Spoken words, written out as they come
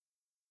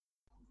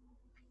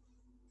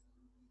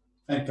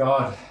Thank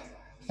God.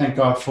 Thank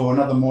God for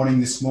another morning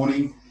this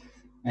morning.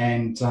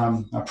 And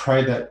I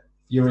pray that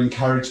you're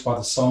encouraged by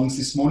the songs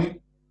this morning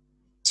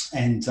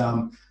and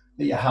that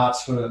your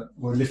hearts were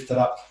lifted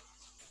up.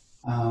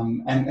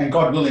 And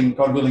God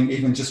willing,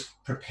 even just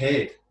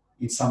prepared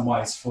in some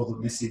ways for the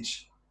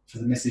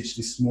message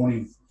this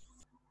morning.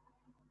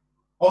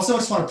 Also, I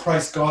just want to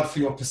praise God for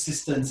your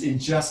persistence in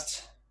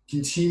just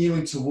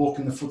continuing to walk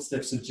in the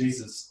footsteps of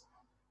Jesus.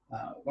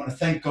 I want to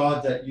thank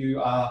God that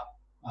you are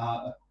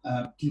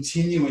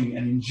continuing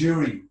and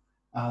enduring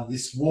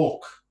this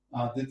walk,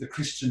 the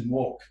Christian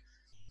walk,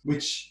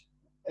 which,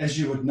 as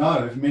you would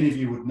know, many of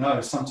you would know,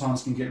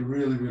 sometimes can get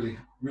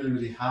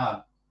really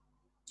hard.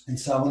 And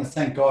so I want to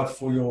thank God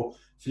for your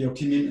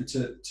commitment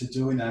to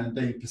doing that and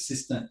being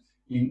persistent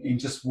in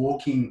just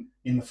walking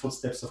in the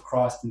footsteps of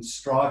Christ and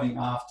striving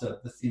after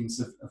the things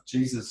of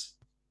Jesus.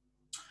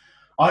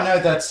 I know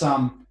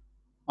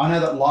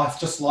that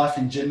life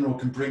in general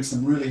can bring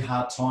some really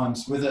hard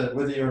times,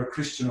 whether you're a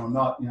Christian or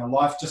not. You know,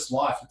 life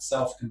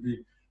itself can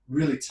be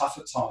really tough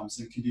at times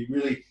and can be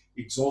really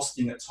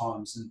exhausting at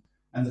times.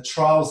 And the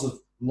trials of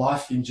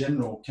life in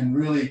general can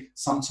really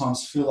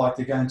sometimes feel like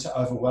they're going to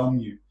overwhelm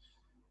you.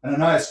 And I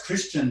know as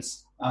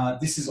Christians,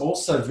 this is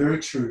also very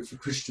true for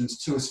Christians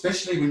too,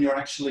 especially when you're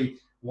actually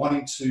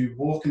wanting to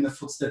walk in the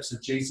footsteps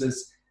of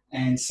Jesus.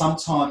 And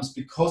sometimes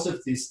because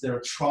of this, there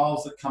are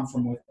trials that come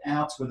from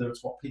without, whether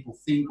it's what people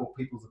think or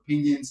people's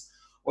opinions,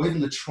 or even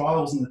the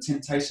trials and the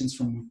temptations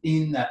from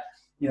within that,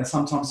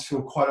 sometimes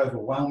feel quite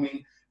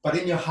overwhelming. But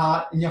in your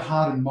heart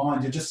and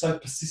mind, you're just so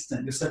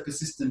persistent. You're so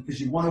persistent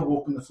because you want to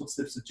walk in the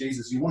footsteps of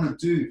Jesus. You want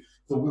to do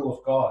the will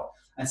of God.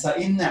 And so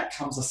in that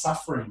comes a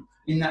suffering.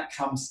 In that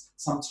comes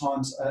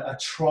sometimes a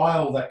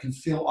trial that can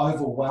feel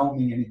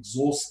overwhelming and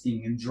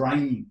exhausting and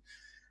draining.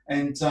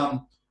 And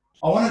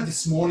I want to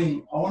this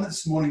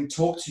morning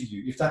talk to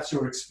you, if that's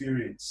your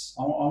experience.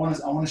 I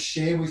want to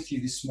share with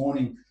you this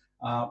morning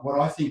what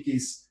I think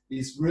is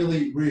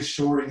really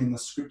reassuring in the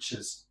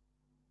scriptures.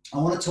 I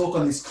want to talk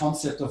on this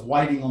concept of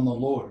waiting on the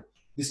Lord,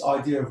 this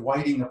idea of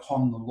waiting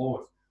upon the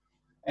Lord.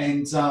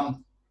 And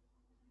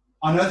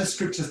I know the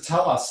scriptures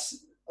tell us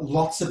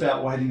lots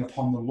about waiting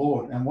upon the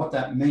Lord and what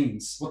that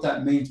means,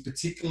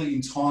 particularly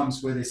in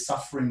times where there's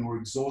suffering or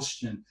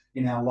exhaustion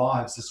in our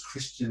lives as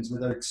Christians, where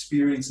the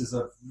experiences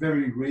are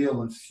very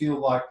real and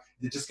feel like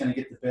they're just going to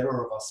get the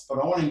better of us. But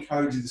I want to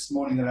encourage you this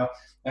morning that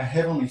our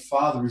Heavenly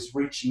Father is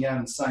reaching out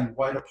and saying,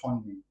 wait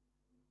upon me,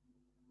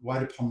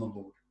 wait upon the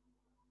Lord.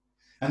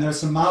 And there are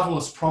some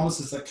marvelous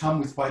promises that come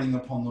with waiting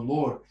upon the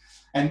Lord.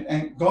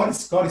 And God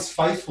is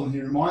faithful, and He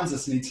reminds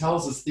us and He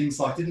tells us things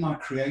like, didn't I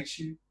create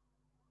you?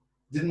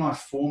 Didn't I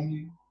form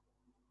you?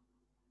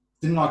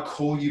 Didn't I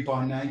call you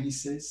by name, He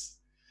says.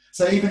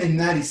 So even in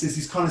that, He says,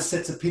 He kind of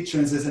sets a picture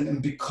and says, and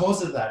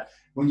because of that,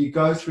 when you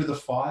go through the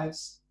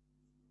fires,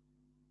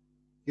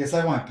 yes,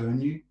 they won't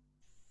burn you.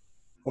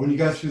 Or when you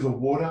go through the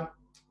water,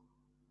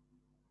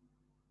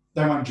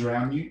 they won't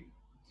drown you.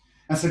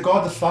 And so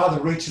God the Father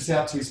reaches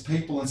out to His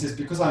people and says,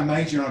 because I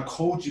made you and I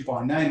called you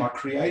by name, I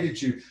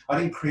created you. I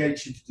didn't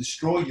create you to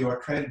destroy you. I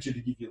created you to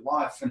give you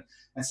life.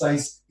 And so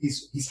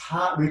his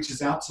heart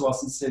reaches out to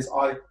us and says,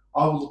 I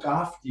will look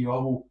after you.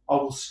 I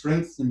will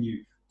strengthen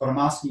you. But I'm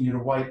asking you to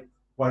wait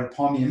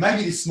upon me. And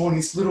maybe this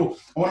morning,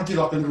 I want to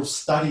do like a little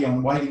study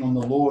on waiting on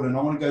the Lord. And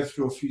I want to go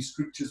through a few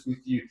scriptures with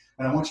you.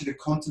 And I want you to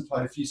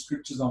contemplate a few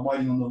scriptures on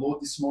waiting on the Lord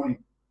this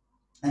morning.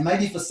 And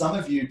maybe for some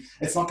of you,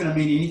 it's not going to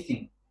mean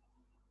anything.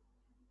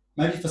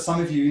 Maybe for some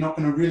of you, you're not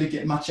going to really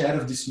get much out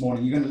of this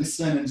morning. You're going to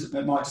listen, and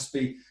it might just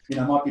be,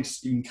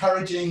 just be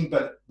encouraging,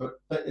 but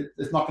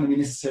it's not going to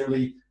be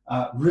necessarily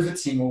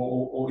riveting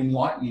or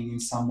enlightening in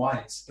some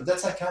ways. But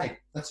that's okay.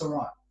 That's all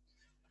right.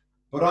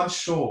 But I'm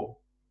sure,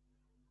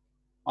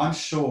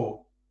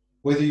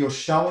 whether you're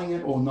showing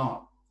it or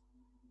not,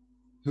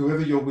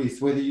 whoever you're with,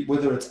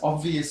 whether it's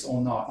obvious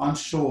or not, I'm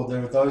sure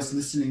there are those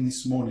listening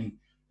this morning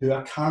who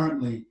are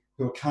currently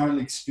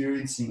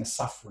experiencing a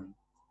suffering.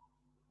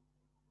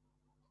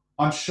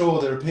 I'm sure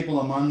there are people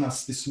among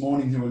us this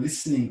morning who are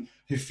listening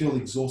who feel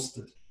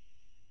exhausted,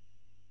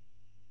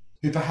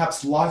 who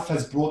perhaps life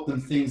has brought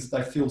them things that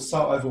they feel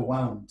so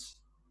overwhelmed.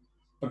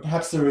 But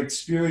perhaps there are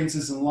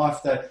experiences in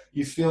life that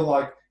you feel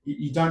like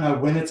you don't know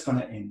when it's going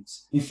to end.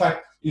 In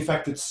fact,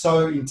 it's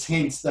so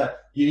intense that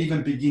you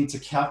even begin to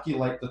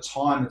calculate the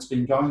time it's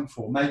been going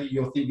for. Maybe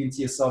you're thinking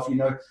to yourself,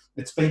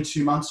 it's been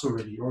 2 months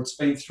already, or it's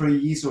been 3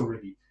 years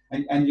already.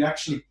 And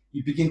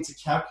you begin to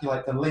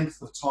calculate the length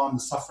of time the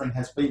suffering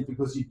has been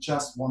because you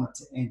just want it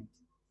to end.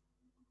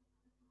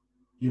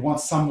 You want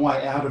some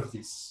way out of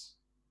this.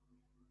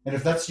 And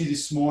if that's you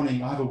this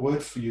morning, I have a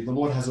word for you. The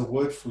Lord has a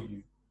word for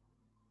you.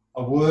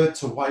 A word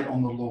to wait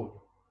on the Lord.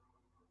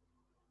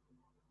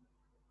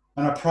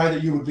 And I pray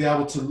that you would be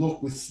able to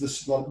look with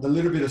the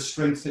little bit of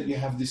strength that you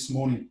have this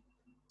morning.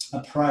 I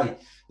pray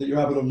that you're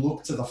able to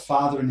look to the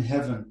Father in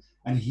heaven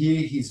and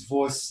hear His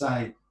voice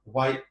say,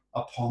 wait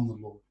upon the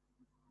Lord.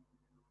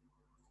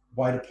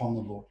 Wait upon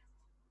the Lord.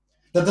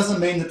 That doesn't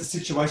mean that the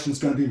situation is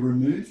going to be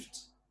removed,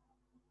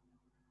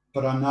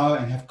 but I know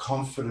and have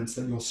confidence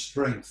that your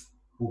strength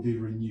will be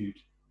renewed.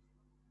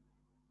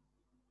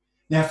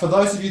 Now, for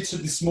those of you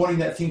this morning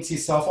that think to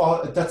yourself,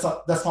 oh,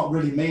 that's not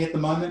really me at the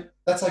moment,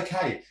 that's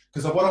okay.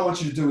 Because what I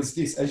want you to do is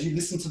this: as you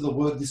listen to the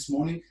word this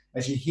morning,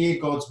 as you hear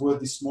God's word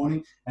this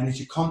morning, and as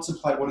you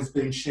contemplate what is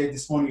being shared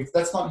this morning, if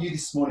that's not you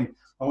this morning,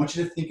 I want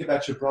you to think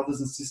about your brothers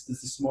and sisters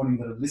this morning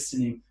that are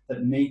listening,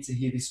 that need to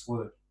hear this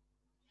word.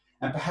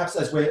 And perhaps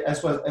as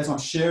I'm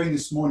sharing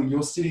this morning,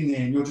 you're sitting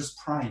there and you're just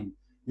praying.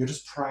 You're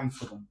just praying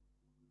for them.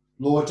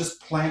 Lord,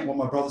 just plant what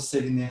my brother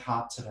said in their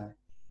heart today.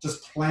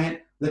 Just plant,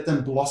 let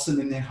them blossom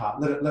in their heart.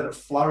 Let it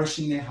flourish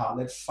in their heart.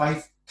 Let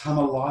faith come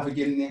alive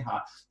again in their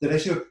heart. That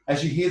as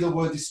you hear the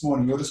word this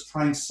morning, you're just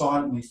praying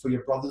silently for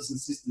your brothers and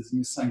sisters, and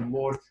you're saying,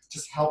 Lord,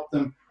 just help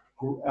them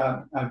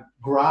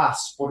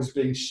grasp what is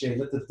being shared.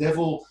 Let the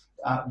devil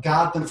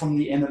guard them from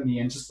the enemy,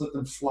 and just let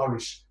them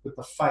flourish with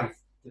the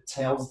faith that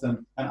tells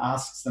them and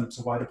asks them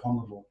to wait upon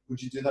the Lord.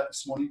 Would you do that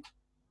this morning?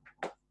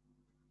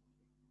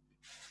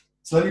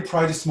 So let me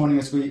pray this morning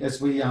as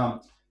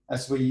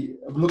we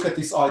look at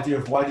this idea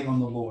of waiting on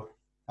the Lord.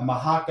 And my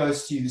heart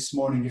goes to you this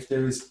morning if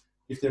there is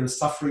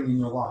suffering in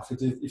your life,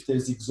 if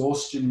there's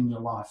exhaustion in your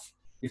life,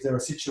 if there are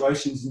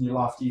situations in your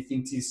life, do you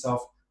think to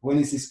yourself, when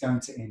is this going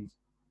to end?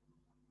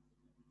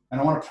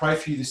 And I want to pray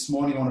for you this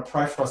morning. I want to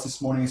pray for us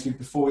this morning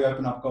before we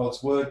open up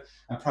God's word,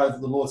 and pray that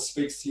the Lord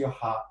speaks to your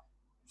heart.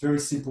 Very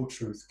simple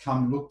truth.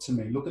 Come, look to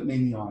me, look at me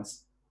in the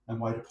eyes,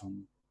 and wait upon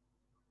me.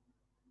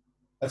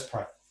 Let's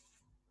pray.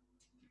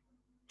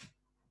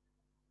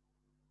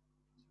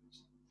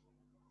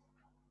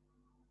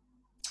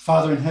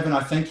 Father in heaven,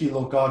 I thank you,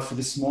 Lord God, for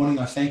this morning.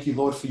 I thank you,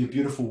 Lord, for your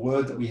beautiful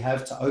word that we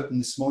have to open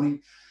this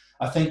morning.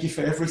 I thank you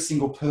for every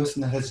single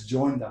person that has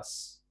joined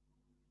us.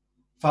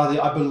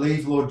 Father, I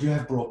believe, Lord, you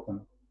have brought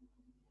them.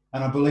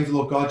 And I believe,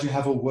 Lord God, you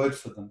have a word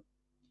for them.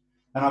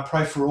 And I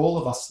pray for all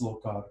of us,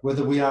 Lord God,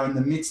 whether we are in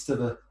the midst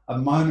of a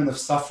moment of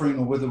suffering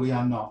or whether we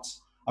are not.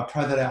 I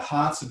pray that our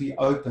hearts will be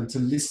open to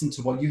listen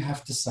to what you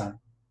have to say.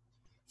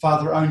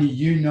 Father, only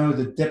you know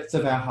the depth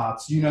of our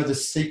hearts. You know the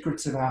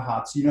secrets of our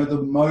hearts. You know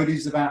the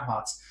motives of our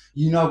hearts.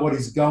 You know what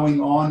is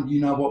going on.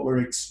 You know what we're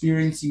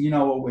experiencing. You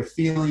know what we're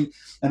feeling.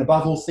 And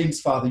above all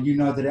things, Father, you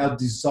know that our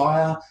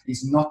desire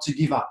is not to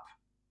give up.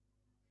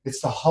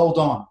 It's to hold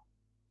on.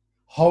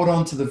 Hold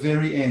on to the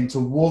very end, to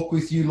walk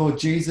with you, Lord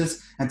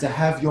Jesus, and to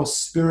have your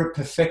Spirit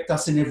perfect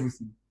us in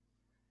everything.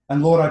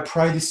 And Lord, I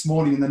pray this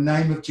morning in the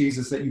name of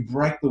Jesus that you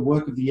break the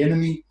work of the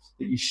enemy,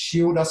 that you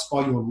shield us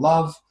by your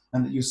love,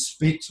 and that you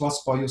speak to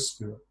us by your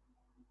Spirit.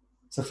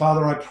 So,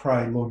 Father, I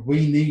pray, Lord,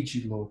 we need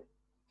you, Lord.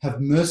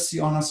 Have mercy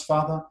on us,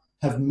 Father.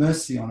 Have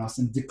mercy on us,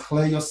 and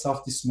declare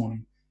yourself this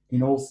morning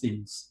in all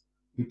things.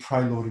 We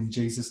pray, Lord, in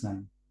Jesus'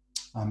 name.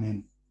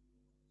 Amen.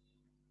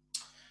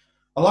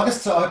 I'd like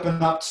us to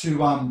open up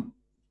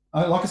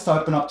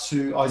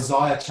to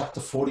Isaiah chapter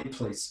 40,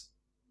 please.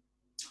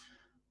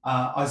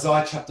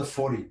 Isaiah chapter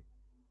 40.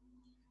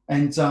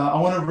 And I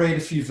want to read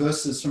a few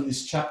verses from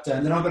this chapter,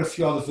 and then I've got a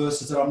few other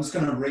verses that I'm just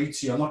going to read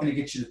to you. I'm not going to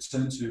get you to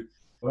turn to,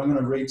 but I'm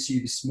going to read to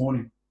you this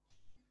morning.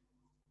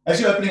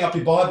 As you're opening up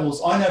your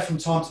Bibles, I know from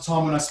time to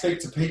time when I speak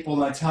to people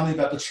and they tell me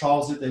about the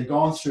trials that they're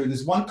going through,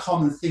 there's one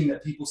common thing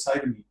that people say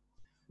to me.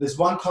 There's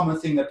one common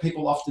thing that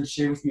people often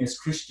share with me as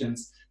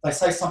Christians. They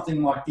say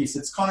something like this.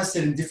 It's kind of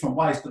said in different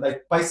ways, but they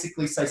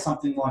basically say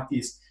something like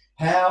this.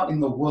 How in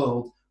the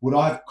world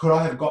could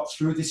I have got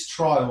through this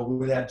trial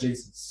without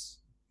Jesus?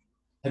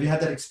 Have you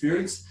had that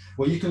experience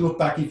where you can look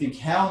back and think,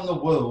 how in the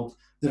world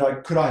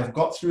could I have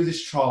got through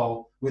this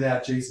trial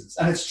without Jesus?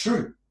 And it's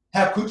true.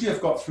 How could you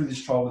have got through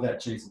this trial without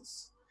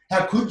Jesus?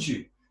 How could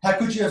you? How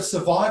could you have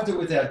survived it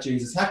without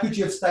Jesus? How could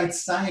you have stayed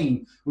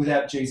sane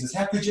without Jesus?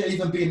 How could you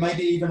even be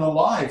maybe even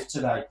alive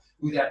today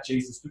without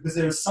Jesus? Because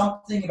there is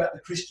something about the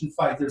Christian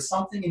faith. There is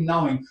something in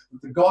knowing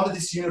that the God of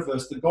this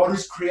universe, the God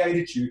who's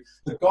created you,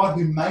 the God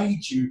who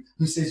made you,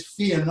 who says,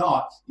 fear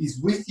not,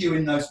 is with you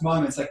in those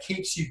moments, that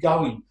keeps you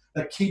going,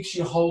 that keeps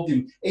you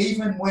holding,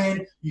 even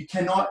when you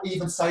cannot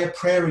even say a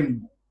prayer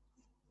anymore.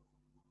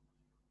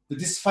 That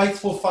this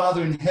faithful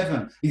Father in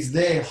heaven is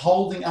there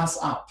holding us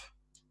up,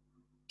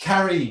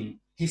 carrying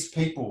his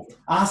people,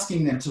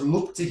 asking them to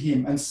look to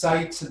him and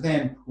say to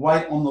them,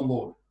 wait on the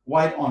Lord,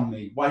 wait on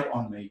me, wait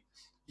on me.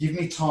 Give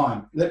me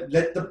time. Let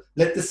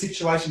the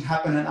situation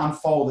happen and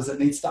unfold as it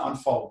needs to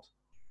unfold.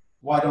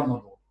 Wait on the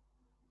Lord.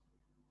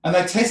 And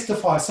they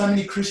testify, so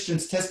many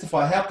Christians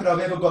testify, how could I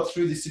have ever got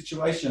through this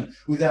situation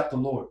without the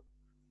Lord?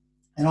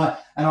 And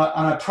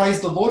I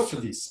praise the Lord for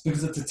this,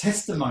 because it's a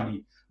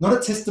testimony, not a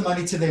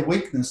testimony to their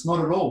weakness,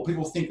 not at all.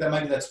 People think that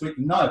maybe that's weak.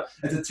 No,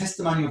 it's a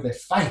testimony of their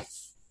faith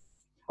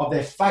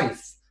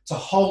to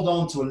hold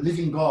on to a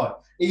living God,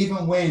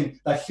 even when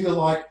they feel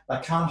like they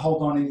can't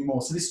hold on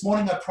anymore. So this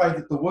morning I pray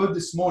that the word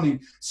this morning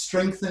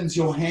strengthens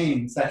your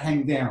hands that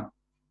hang down,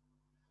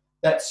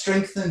 that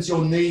strengthens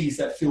your knees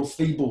that feel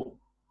feeble.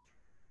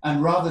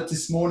 And rather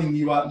this morning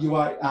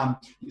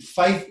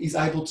faith is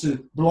able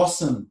to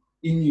blossom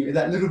in you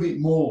that little bit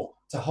more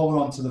to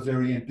hold on to the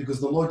very end, because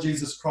the Lord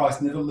Jesus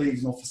Christ never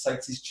leaves nor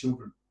forsakes his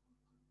children.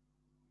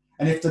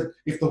 And if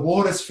the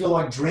waters feel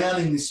like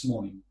drowning this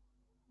morning,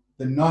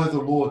 then know the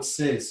Lord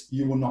says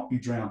you will not be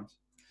drowned.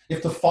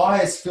 If the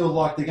fires feel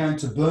like they're going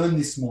to burn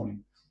this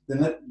morning,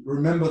 then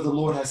remember the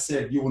Lord has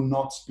said you will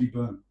not be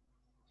burned.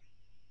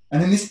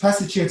 And in this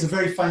passage here, it's a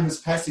very famous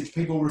passage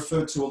people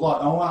refer to a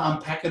lot. I want to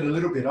unpack it a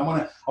little bit. I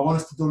want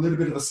us to do a little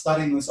bit of a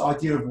study on this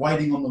idea of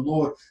waiting on the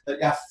Lord,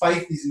 that our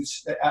faith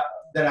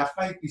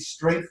is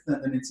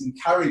strengthened and it's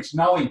encouraged,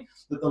 knowing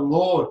that the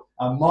Lord,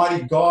 our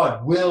mighty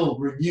God, will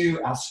renew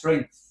our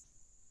strength.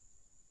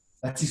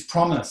 That's his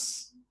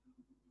promise.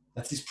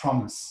 That's his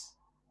promise.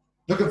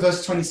 Look at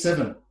verse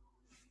 27.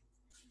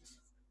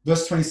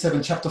 Verse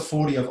 27, chapter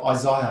 40 of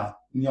Isaiah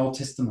in the Old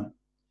Testament.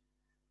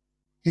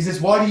 He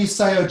says, why do you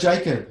say, O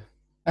Jacob,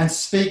 and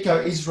speak,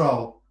 O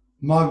Israel,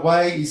 my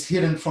way is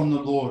hidden from the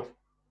Lord,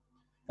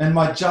 and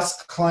my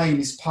just claim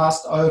is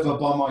passed over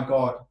by my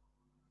God.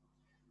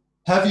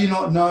 Have you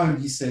not known,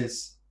 he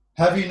says,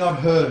 have you not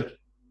heard?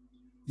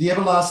 The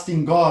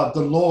everlasting God,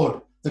 the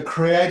Lord, the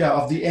creator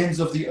of the ends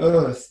of the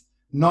earth,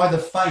 neither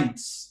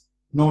faints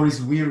nor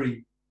is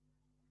weary.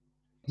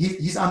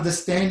 His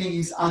understanding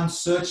is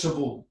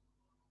unsearchable.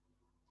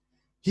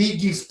 He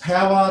gives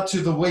power to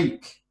the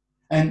weak,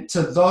 and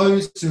to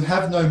those who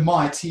have no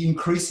might, he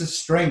increases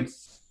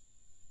strength.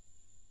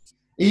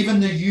 Even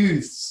the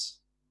youths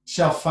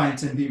shall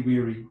faint and be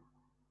weary,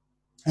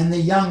 and the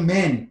young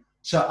men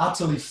shall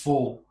utterly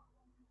fall.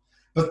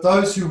 But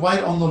those who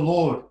wait on the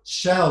Lord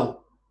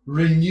shall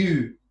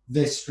renew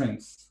their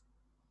strength.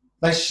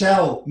 They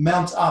shall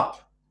mount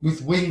up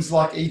with wings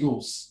like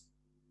eagles.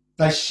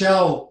 They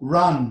shall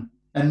run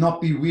and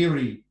not be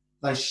weary.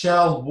 They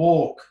shall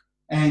walk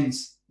and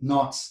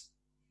not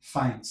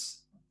faint.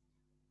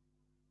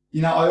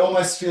 You know, I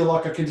almost feel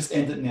like I can just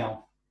end it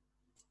now.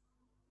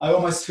 I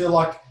almost feel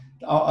like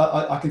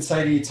I can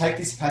say to you, take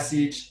this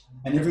passage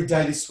and every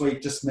day this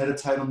week, just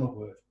meditate on the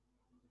word.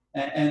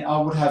 And I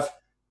would have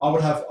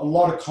a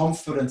lot of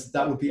confidence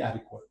that would be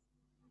adequate.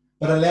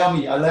 But allow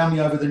me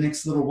over the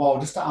next little while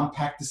just to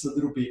unpack this a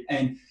little bit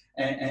and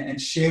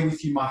share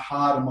with you my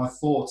heart and my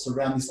thoughts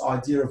around this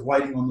idea of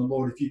waiting on the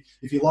Lord.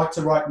 If you like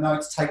to write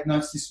notes, take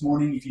notes this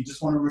morning. If you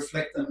just want to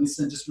reflect and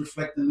listen, just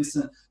reflect and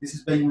listen. This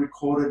is being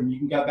recorded and you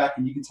can go back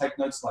and you can take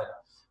notes later.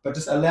 But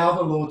just allow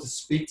the Lord to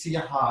speak to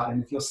your heart.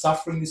 And if you're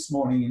suffering this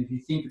morning and if you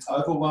think it's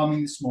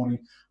overwhelming this morning,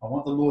 I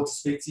want the Lord to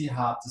speak to your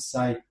heart to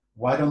say,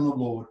 wait on the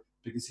Lord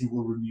because he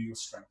will renew your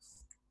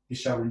strength. He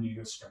shall renew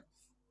your strength.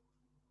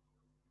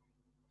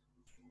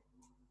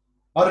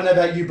 I don't know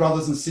about you,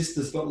 brothers and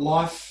sisters, but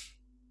life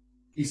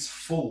is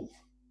full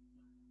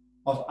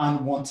of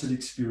unwanted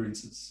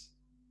experiences.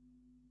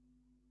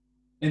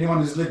 Anyone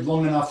who's lived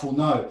long enough will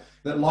know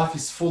that life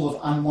is full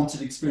of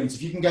unwanted experiences.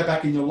 If you can go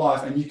back in your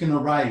life and you can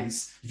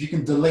erase, if you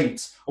can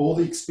delete all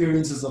the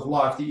experiences of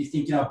life that you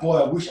think, you know, boy,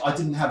 I wish I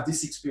didn't have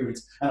this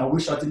experience and I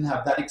wish I didn't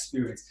have that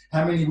experience.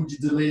 How many would you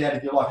delete out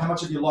of your life? How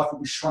much of your life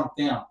would be shrunk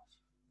down?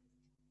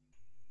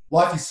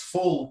 Life is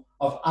full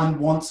of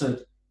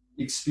unwanted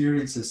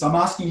experiences. So I'm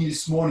asking you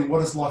this morning,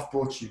 what has life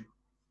brought you?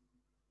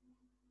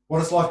 What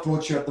has life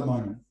brought you at the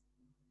moment?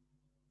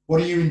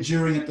 What are you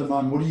enduring at the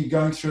moment? What are you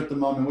going through at the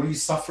moment? What are you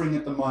suffering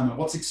at the moment?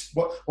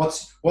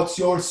 What's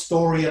your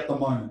story at the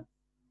moment?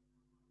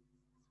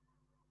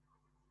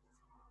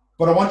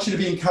 But I want you to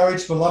be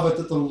encouraged, beloved,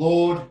 that the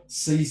Lord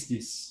sees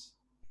this.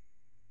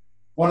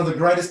 One of the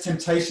greatest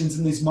temptations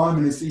in this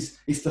moment is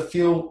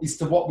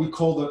to what we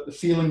call the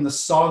feeling the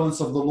silence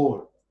of the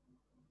Lord.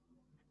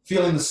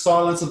 Feeling the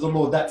silence of the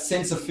Lord, that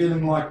sense of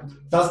feeling like,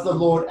 does the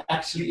Lord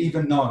actually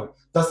even know?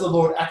 Does the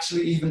Lord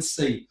actually even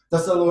see?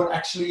 Does the Lord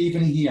actually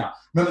even hear?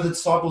 Remember the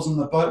disciples on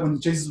the boat when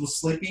Jesus was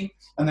sleeping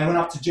and they went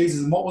up to Jesus,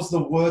 and what was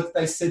the word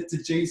they said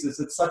to Jesus?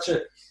 It's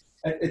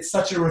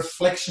such a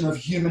reflection of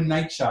human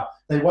nature.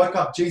 They woke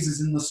up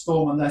Jesus in the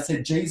storm and they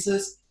said,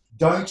 Jesus,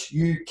 don't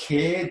you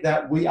care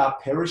that we are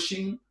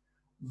perishing?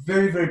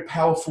 Very, very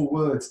powerful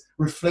words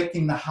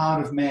reflecting the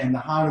heart of man, the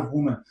heart of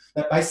woman,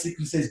 that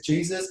basically says,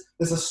 Jesus,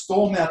 there's a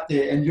storm out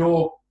there and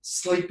you're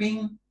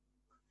sleeping.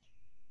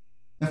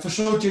 And for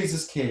sure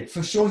Jesus cared,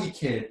 for sure he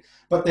cared,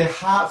 but their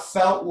heart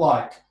felt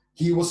like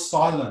he was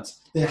silent.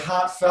 Their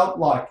heart felt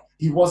like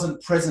he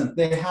wasn't present.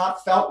 Their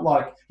heart felt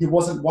like he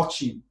wasn't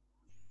watching.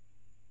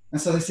 And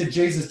so they said,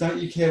 Jesus,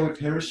 don't you care we're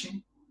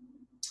perishing?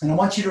 And I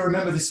want you to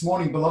remember this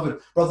morning, beloved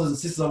brothers and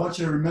sisters, I want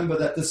you to remember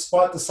that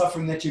despite the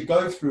suffering that you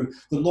go through,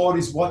 the Lord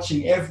is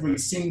watching every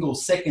single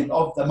second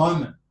of the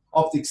moment,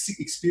 of the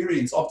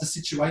experience, of the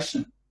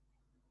situation.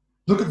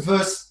 Go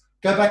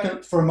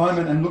back for a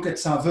moment and look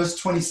at verse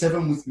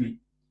 27 with me.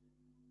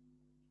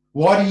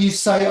 Why do you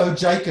say, O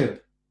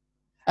Jacob,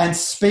 and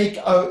speak,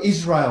 O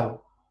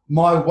Israel,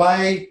 my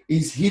way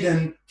is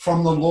hidden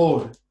from the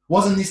Lord?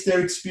 Wasn't this their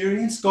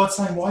experience? God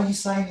saying, why are you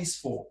saying this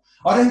for?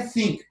 I don't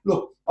think,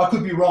 look, I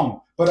could be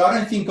wrong, but I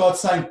don't think God's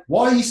saying,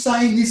 why are you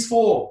saying this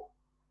for?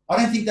 I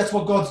don't think that's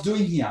what God's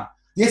doing here.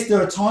 Yes,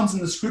 there are times in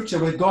the scripture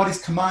where God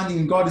is commanding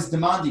and God is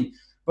demanding,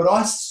 but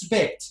I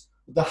suspect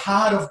the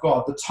heart of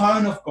God, the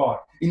tone of God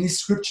in this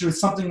scripture is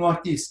something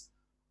like this.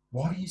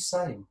 Why do you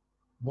say?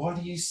 Why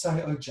do you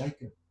say, O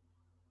Jacob?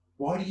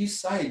 Why do you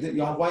say that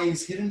your way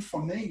is hidden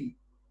from me?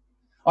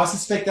 I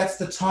suspect that's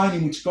the tone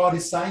in which God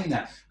is saying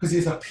that, because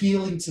he's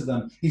appealing to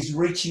them. He's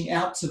reaching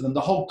out to them. The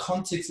whole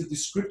context of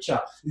this scripture,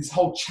 this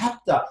whole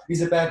chapter,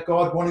 is about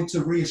God wanting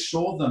to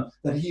reassure them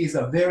that he is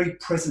a very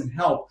present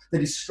help,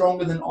 that he's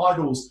stronger than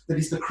idols, that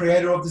he's the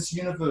creator of this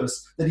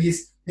universe, that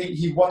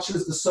he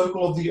watches the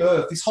circle of the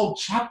earth. This whole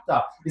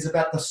chapter is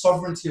about the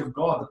sovereignty of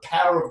God, the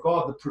power of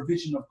God, the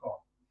provision of God.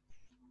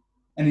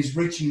 And he's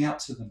reaching out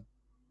to them.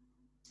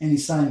 And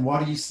he's saying,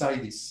 why do you say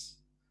this?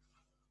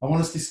 I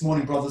want us this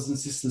morning, brothers and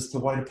sisters, to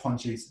wait upon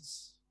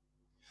Jesus.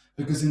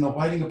 Because in the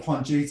waiting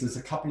upon Jesus,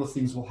 a couple of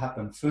things will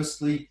happen.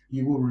 Firstly,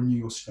 you will renew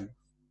your strength.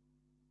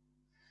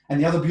 And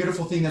the other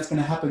beautiful thing that's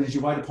going to happen as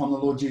you wait upon the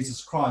Lord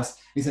Jesus Christ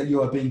is that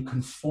you are being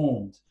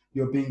conformed,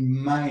 you're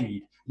being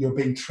made, you're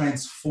being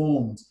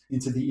transformed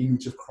into the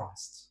image of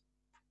Christ.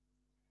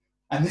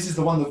 And this is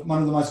one of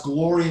the most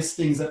glorious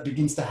things that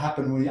begins to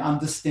happen when we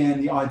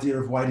understand the idea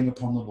of waiting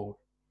upon the Lord.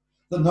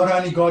 That not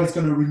only God is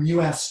going to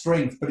renew our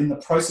strength, but in the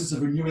process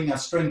of renewing our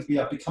strength, we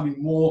are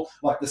becoming more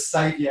like the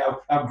Savior.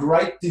 Our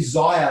great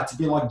desire to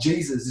be like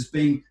Jesus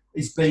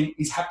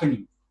is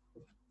happening.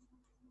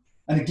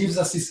 And it gives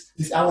us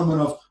this element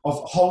of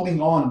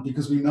holding on,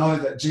 because we know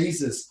that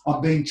Jesus,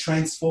 I'm being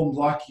transformed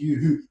like you,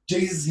 who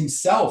Jesus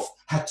himself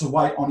had to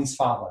wait on his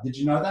Father. Did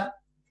you know that?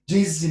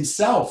 Jesus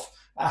himself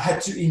had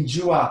to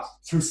endure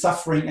through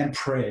suffering and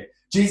prayer.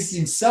 Jesus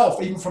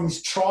himself, even from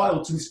his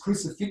trial to his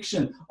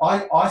crucifixion,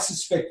 I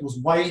suspect was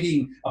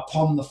waiting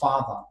upon the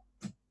Father.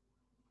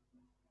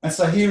 And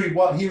so here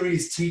he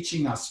is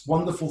teaching us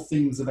wonderful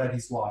things about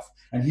his life.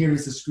 And here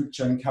is the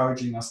scripture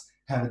encouraging us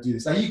how to do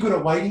this. Are you good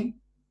at waiting?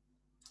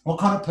 What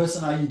kind of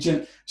person are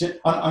you?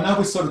 I know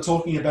we're sort of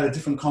talking about a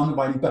different kind of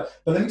waiting, but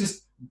let me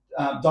just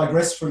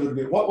digress for a little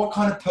bit. What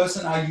kind of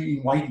person are you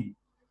in waiting?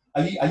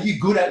 Are you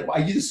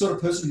the sort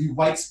of person who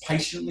waits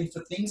patiently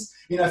for things?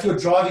 You know, if you're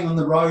driving on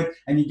the road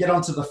and you get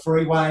onto the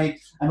freeway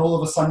and all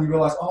of a sudden you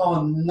realize,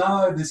 oh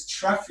no, there's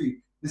traffic,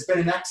 there's been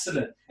an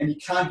accident and you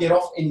can't get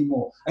off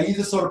anymore. Are you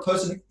the sort of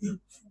person who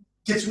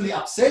gets really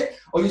upset,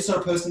 or are you the sort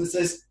of person that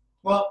says,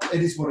 well,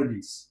 it is what it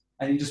is,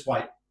 and you just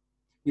wait?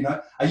 You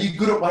know, are you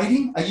good at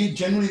waiting? Are you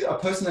generally a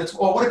person that's,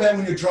 or what about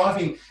when you're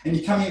driving and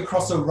you're coming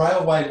across a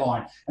railway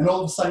line and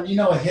all of a sudden, you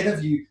know, ahead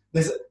of you,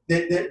 there's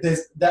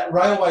that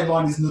railway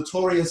line is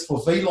notorious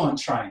for V-line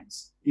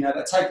trains, you know,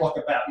 that take like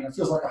about, you know, it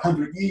feels like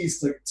 100 years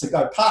to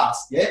go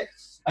past, yeah?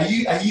 Are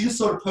you the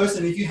sort of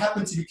person, if you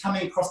happen to be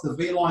coming across the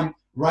V-line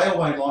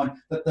railway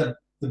line, that the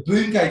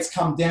boom gates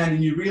come down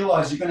and you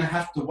realise you're going to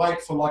have to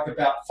wait for like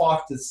about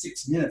 5 to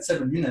 6 minutes,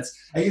 7 minutes?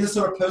 Are you the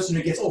sort of person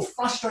who gets all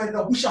frustrated,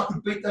 I wish I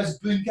could beat those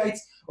boom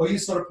gates? Or are you the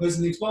sort of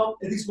person who thinks, well,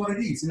 it is what it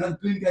is. You know, the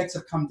boom gates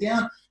have come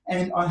down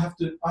and I have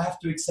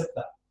to accept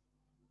that.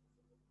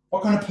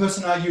 What kind of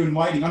person are you in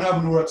waiting? I know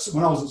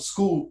when I was at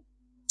school,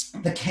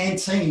 the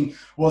canteen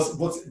was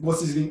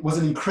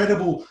an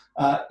incredible,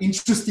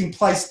 interesting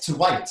place to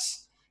wait.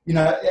 You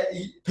know,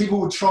 people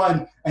would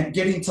try and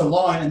get into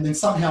line and then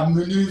somehow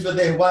maneuver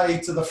their way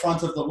to the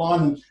front of the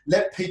line and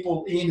let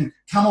people in.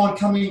 And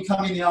come in,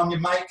 you know, I'm your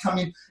mate, come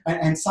in.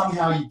 And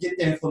somehow you get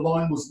there. If the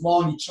line was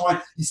long,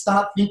 you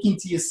start thinking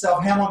to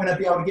yourself, how am I going to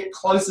be able to get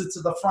closer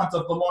to the front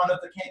of the line of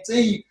the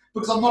canteen?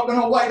 Because I'm not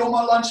going to wait all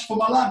my lunch for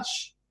my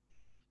lunch.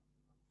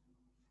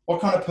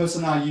 What kind of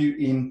person are you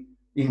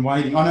in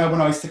waiting? I know when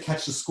I used to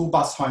catch the school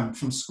bus home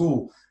from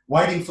school,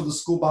 waiting for the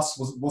school bus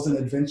was an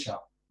adventure.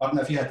 I don't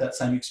know if you had that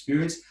same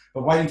experience,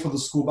 but waiting for the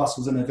school bus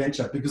was an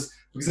adventure because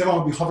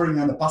everyone would be hovering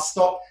around the bus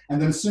stop,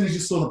 and then as soon as you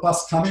saw the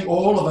bus coming,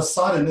 all of a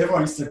sudden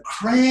everyone used to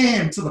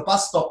cram to the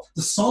bus stop,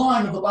 the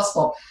sign of the bus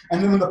stop,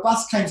 and then when the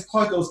bus came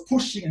close, it was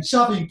pushing and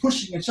shoving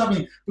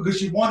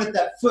because you wanted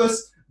that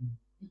first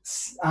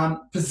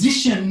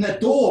position in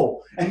that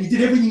door, and you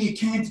did everything you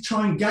can to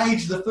try and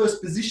gauge the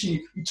first position.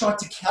 You tried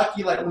to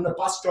calculate when the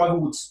bus driver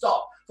would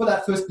stop for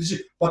that first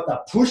position, but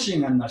the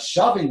pushing and the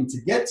shoving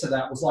to get to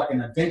that was like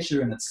an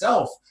adventure in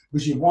itself,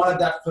 because you wanted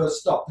that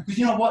first stop. Because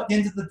you know what, at the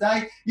end of the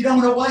day, you don't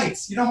want to wait.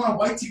 You don't want to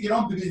wait to get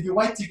on, because if you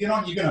wait to get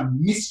on, you're going to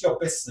miss your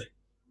best seat,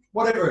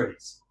 whatever it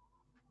is.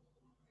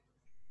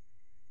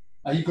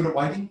 Are you good at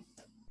waiting?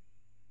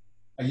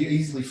 Are you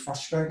easily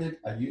frustrated?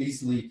 Are you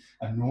easily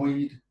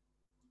annoyed?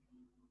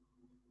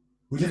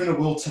 We live in a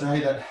world today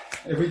that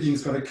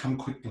everything's got to come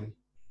quickly.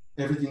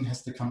 Everything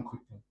has to come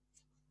quickly.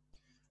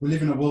 We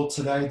live in a world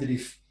today that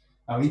if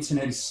our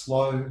internet is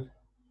slow,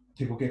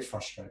 people get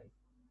frustrated.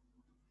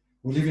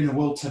 We live in a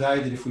world today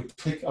that if we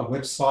click a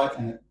website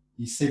and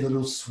you see the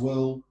little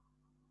swirl,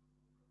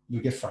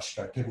 you get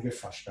frustrated. People get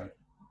frustrated.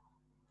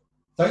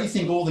 Don't you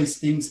think all these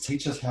things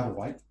teach us how to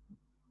wait?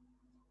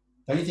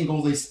 Don't you think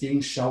all these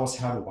things show us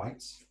how to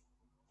wait?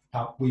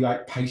 How we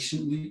wait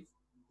patiently,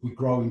 we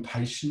grow in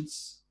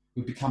patience,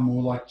 we become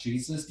more like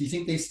Jesus. Do you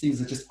think these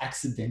things are just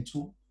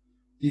accidental?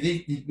 Do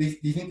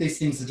you think these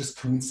things are just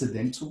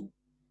coincidental?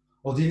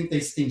 Or do you think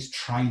these things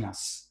train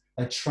us?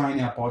 They train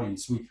our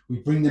bodies. We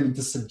bring them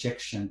into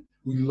subjection.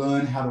 We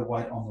learn how to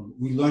wait on them.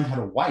 We learn how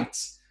to wait.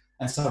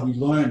 And so we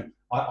learn,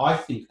 I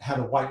think, how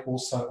to wait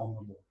also on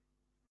the Lord.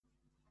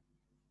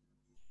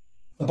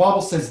 The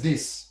Bible says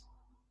this.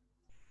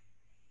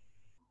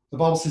 The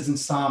Bible says in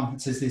Psalm,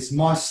 it says this,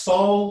 my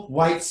soul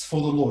waits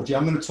for the Lord. Yeah,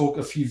 I'm going to talk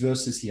a few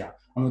verses here.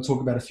 I'm going to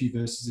talk about a few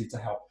verses here to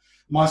help.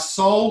 My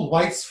soul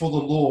waits for the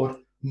Lord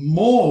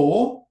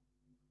more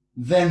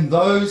than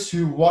those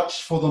who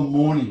watch for the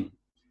morning.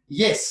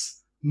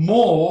 Yes,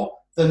 more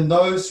than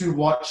those who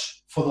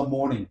watch for the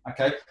morning.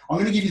 Okay, I'm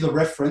going to give you the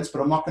reference,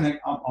 but I'm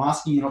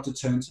asking you not to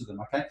turn to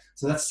them. Okay,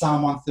 so that's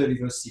Psalm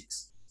 130, verse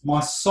 6. My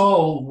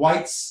soul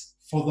waits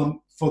for the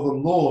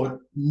Lord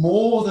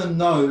more than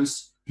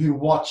those who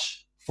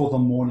watch for the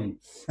morning.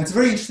 And it's a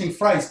very interesting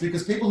phrase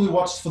because people who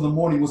watched for the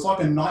morning was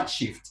like a night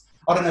shift.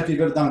 I don't know if you've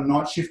ever done a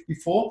night shift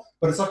before,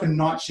 but it's like a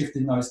night shift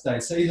in those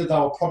days. So either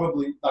they could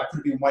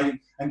have been waiting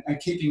and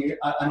keeping an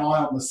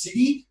eye on the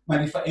city,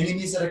 maybe for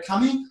enemies that are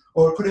coming,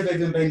 or it could have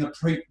even been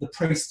the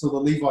priests or the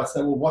Levites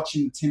that were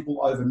watching the temple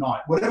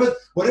overnight.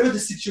 Whatever the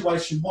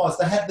situation was,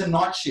 they had the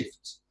night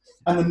shift.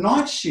 And the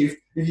night shift,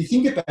 if you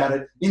think about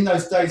it, in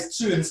those days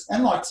too,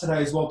 and like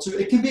today as well too,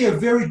 it can be a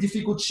very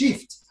difficult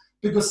shift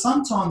because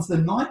sometimes the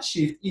night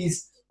shift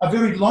is a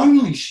very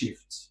lonely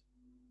shift,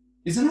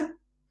 isn't it?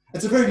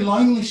 It's a very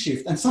lonely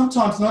shift. And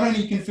sometimes not only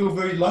you can feel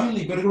very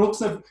lonely, but it can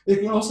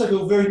also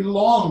feel very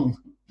long.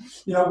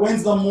 You know,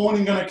 when's the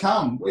morning going to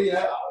come? Well, you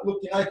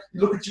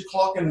look at your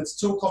clock and it's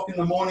 2 o'clock in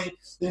the morning.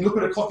 Then you look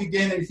at the clock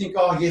again and you think,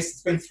 oh, yes,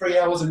 it's been 3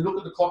 hours. And you look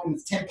at the clock and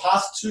it's 10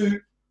 past 2.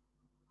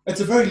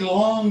 It's a very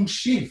long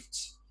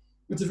shift.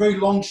 It's a very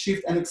long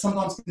shift, and it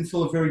sometimes can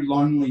feel a very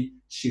lonely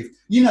shift.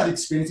 You know the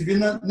experience. If you've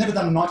never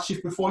done a night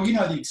shift before, you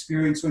know the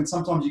experience when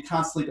sometimes you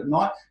can't sleep at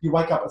night. You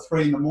wake up at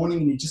 3 in the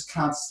morning and you just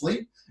can't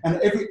sleep. And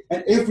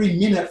every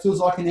minute feels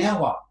like an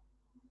hour.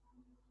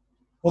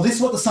 Well, this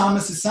is what the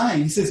psalmist is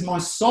saying. He says, my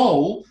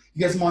soul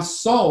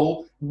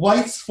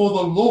waits for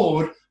the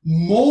Lord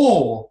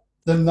more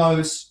than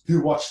those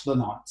who watch the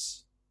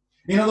nights.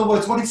 In other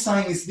words, what he's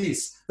saying is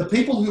this. The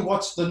people who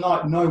watch the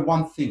night know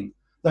one thing.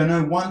 They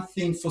know one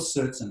thing for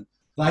certain.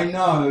 They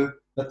know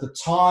that the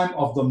time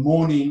of the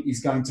morning is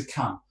going to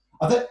come.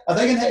 Are they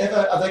going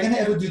to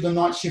ever do the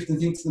night shift and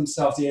think to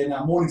themselves, yeah,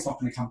 now morning's not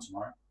going to come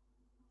tomorrow?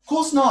 Of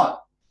course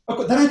not.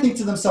 They don't think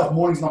to themselves,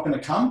 morning's not going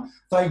to come.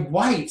 They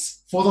wait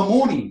for the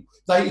morning.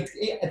 They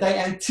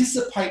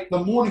anticipate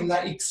the morning.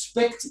 They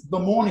expect the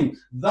morning.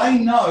 They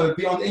know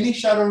beyond any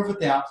shadow of a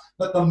doubt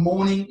that the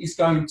morning is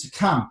going to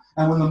come.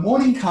 And when the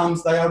morning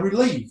comes, they are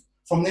relieved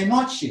from their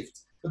night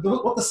shift.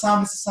 But what the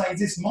psalmist is saying is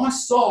this, my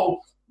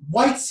soul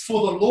waits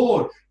for the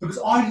Lord because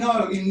I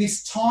know in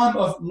this time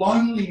of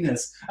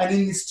loneliness and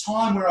in this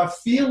time where I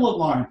feel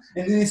alone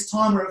and in this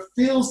time where it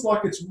feels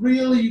like it's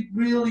really,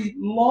 really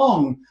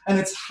long and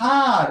it's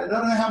hard and I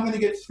don't know how I'm going to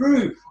get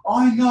through,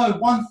 I know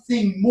one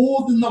thing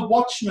more than the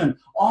watchman.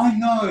 I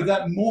know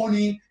that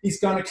morning is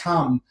going to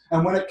come.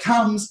 And when it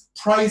comes,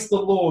 praise the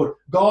Lord.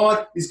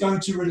 God is going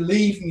to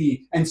relieve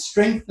me and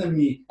strengthen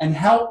me and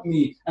help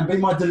me and be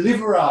my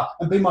deliverer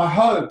and be my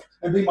hope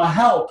and be my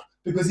help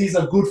because he's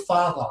a good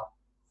father.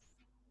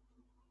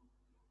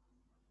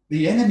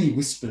 The enemy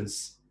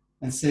whispers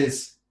and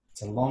says,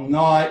 it's a long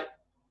night,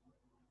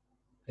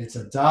 it's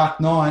a dark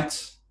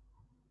night,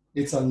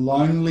 it's a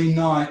lonely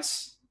night,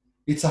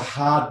 it's a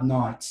hard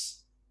night.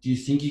 Do you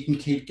think you can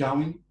keep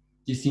going?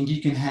 Do you think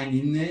you can hang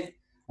in there?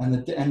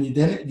 And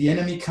the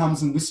enemy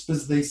comes and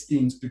whispers these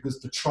things because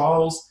the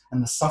trials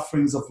and the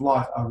sufferings of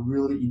life are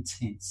really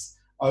intense,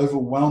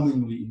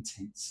 overwhelmingly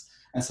intense.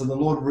 And so the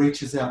Lord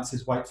reaches out and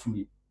says, wait for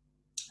me.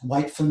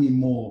 Wait for me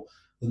more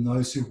than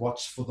those who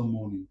watch for the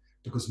morning.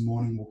 Because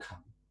morning will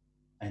come.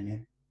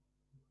 Amen.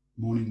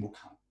 Morning will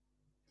come.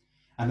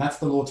 And that's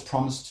the Lord's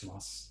promise to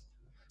us.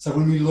 So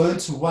when we learn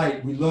to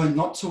wait, we learn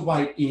not to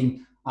wait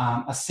in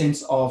a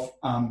sense of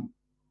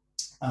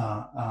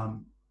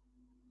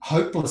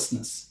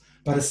hopelessness,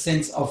 but a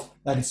sense of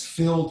that is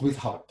filled with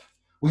hope.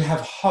 We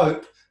have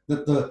hope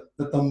that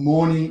the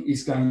morning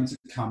is going to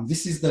come.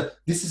 This is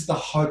the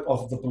hope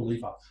of the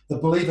believer. The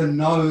believer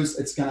knows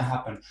it's going to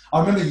happen. I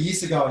remember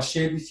years ago I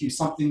shared with you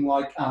something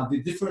like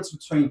the difference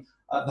between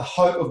the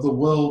hope of the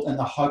world and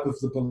the hope of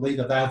the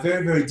believer. They are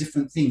very, very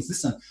different things.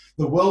 Listen,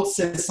 the world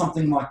says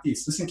something like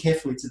this. Listen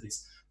carefully to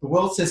this. The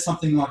world says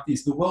something like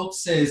this. The world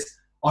says,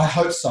 I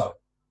hope so.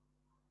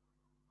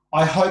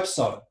 I hope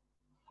so.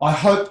 I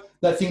hope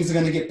that things are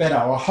going to get better.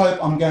 Or I hope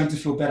I'm going to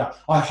feel better.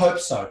 I hope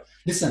so.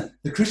 Listen,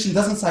 the Christian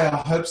doesn't say, I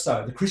hope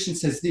so. The Christian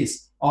says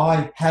this,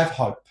 I have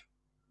hope. Do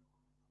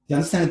you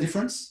understand the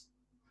difference?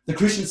 The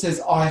Christian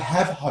says, I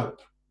have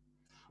hope.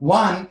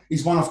 One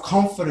is one of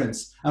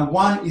confidence and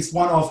one is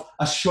one of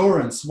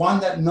assurance, one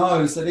that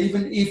knows that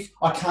even if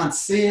I can't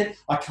see it,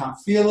 I can't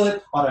feel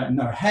it, I don't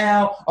know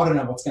how, I don't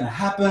know what's going to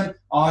happen,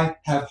 I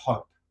have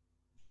hope.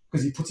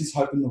 Because he puts his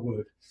hope in the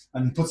Word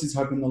and he puts his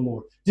hope in the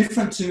Lord.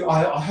 Different to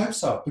I hope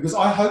so, because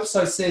I hope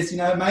so says,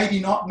 maybe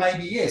not,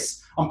 maybe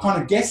yes. I'm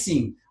kind of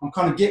guessing. I'm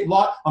kind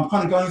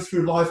of going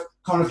through life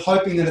kind of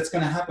hoping that it's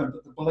going to happen.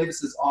 But the believer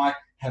says, I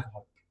have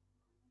hope.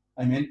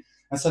 Amen.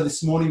 And so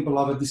this morning,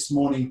 beloved,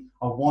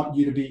 I want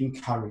you to be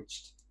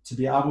encouraged to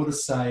be able to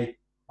say,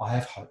 I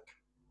have hope.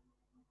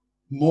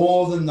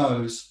 More than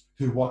those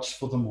who watch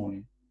for the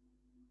morning.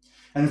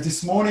 And if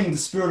this morning the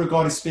Spirit of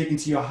God is speaking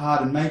to your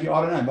heart, and maybe,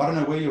 I don't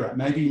know where you're at,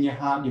 maybe in your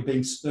heart you're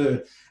being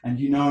stirred, and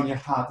you know in your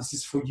heart this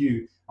is for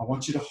you, I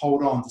want you to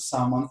hold on to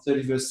Psalm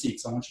 130 verse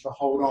 6. I want you to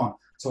hold on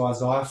to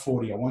Isaiah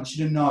 40. I want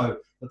you to know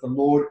that the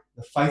Lord,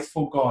 the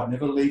faithful God,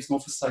 never leaves nor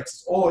forsakes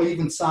us. Or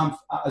even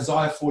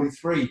Isaiah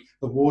 43,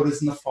 the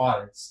waters and the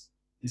fires.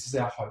 This is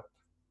our hope,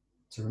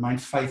 to remain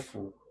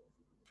faithful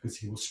because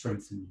he will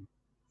strengthen you.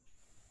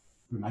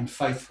 Remain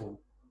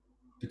faithful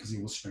because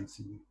he will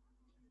strengthen you.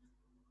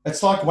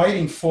 It's like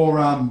waiting for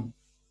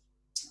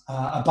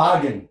a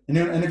bargain. And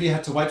any of you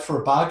had to wait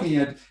for a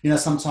bargain,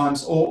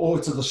 sometimes, or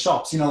to the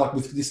shops, like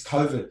with this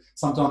COVID,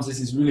 sometimes there's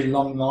these really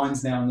long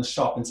lines now in the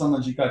shop, and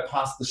sometimes you go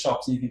past the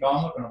shops and you think,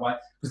 I'm not going to wait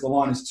because the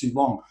line is too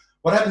long.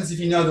 What happens if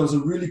there was a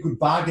really good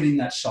bargain in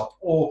that shop,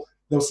 or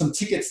there were some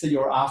tickets that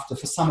you're after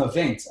for some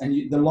event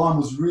and the line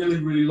was really,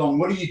 really long?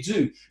 What do?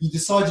 You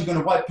decide you're going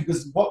to wait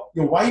because what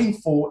you're waiting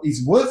for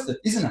is worth it,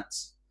 isn't it?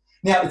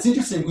 Now, it's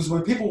interesting because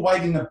when people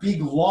wait in a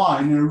big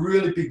line, in a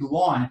really big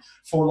line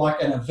for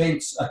like an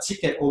event, a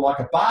ticket, or like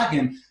a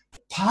bargain,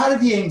 part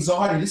of the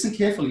anxiety, listen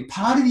carefully,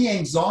 part of the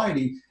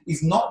anxiety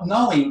is not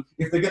knowing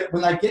if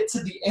when they get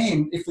to the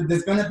end, if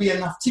there's going to be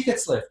enough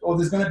tickets left, or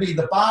there's going to be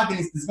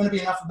there's going to be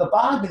enough of the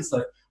bargains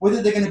left,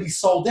 whether they're going to be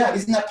sold out.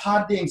 Isn't that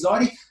part of the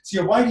anxiety? So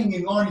you're waiting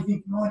in line, you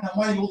think, no, I'm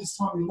waiting all this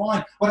time in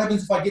line. What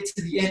happens if I get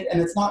to the end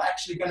and it's not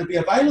actually going to be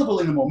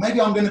available anymore? Maybe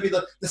I'm going to be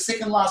the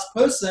second last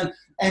person,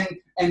 and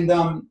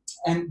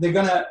they're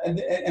gonna and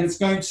it's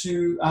going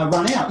to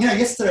run out.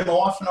 Yesterday my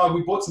wife and I,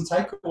 we bought some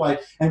takeaway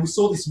and we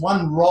saw this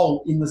one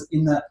roll in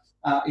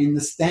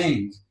the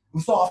stand.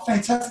 We thought, oh,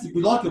 fantastic,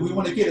 we like it, we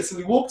want to get it. So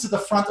we walked to the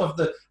front of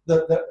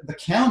the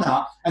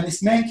counter, and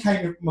this man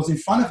was in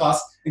front of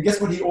us, and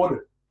guess what he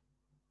ordered?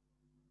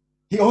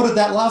 He ordered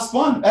that last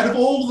one. Out of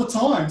all the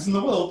times in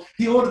the world,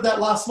 he ordered that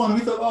last one.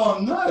 We thought, oh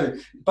no.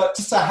 But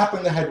just so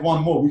happened they had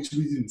one more, which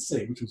we didn't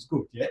see, which was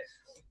good, yeah?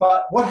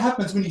 But what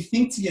happens when you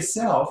think to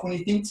yourself, are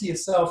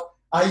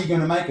you going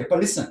to make it? But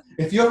listen,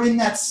 if you're in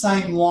that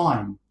same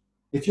line,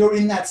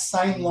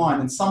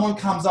 and someone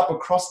comes up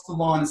across the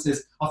line and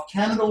says, I've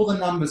counted all the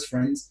numbers,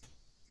 friends,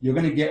 you're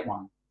going to get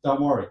one.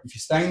 Don't worry. If you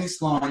stay in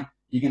this line,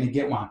 you're going to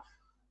get one.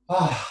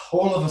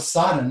 All of a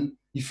sudden,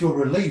 you feel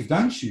relieved,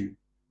 don't you?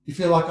 You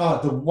feel like,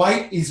 the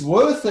wait is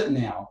worth it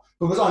now,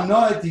 because I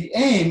know at the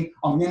end,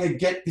 I'm going to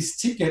get this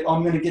ticket,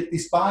 I'm going to get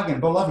this bargain.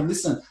 Beloved,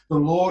 listen, the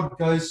Lord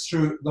goes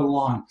through the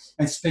line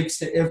and speaks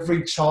to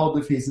every child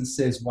of his and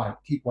says, wait,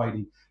 keep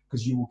waiting,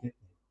 because you will get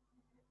there.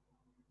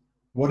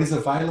 What is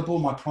available,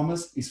 my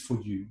promise, is for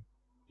you.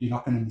 You're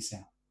not going to miss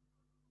out.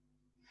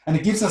 And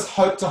it gives us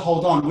hope to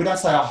hold on. We don't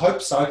say, I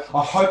hope so.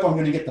 I hope I'm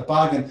going to get the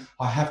bargain.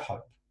 I have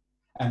hope.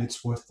 And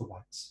it's worth the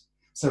wait.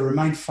 So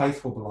remain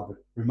faithful, beloved.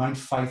 Remain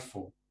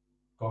faithful.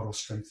 God will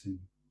strengthen you.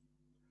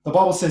 The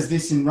Bible says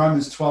this in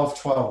Romans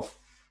 12:12.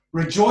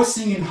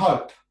 Rejoicing in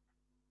hope,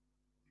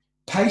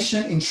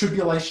 patient in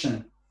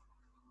tribulation,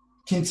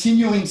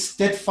 continuing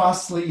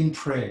steadfastly in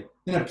prayer.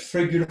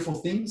 Three beautiful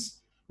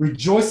things.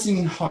 Rejoicing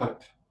in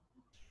hope,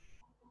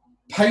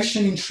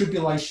 patient in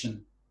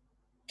tribulation,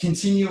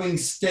 continuing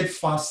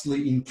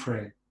steadfastly in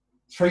prayer.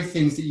 Three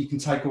things that you can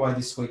take away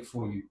this week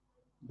for you.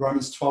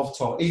 Romans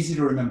 12:12. Easy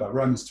to remember.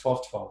 Romans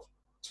 12:12.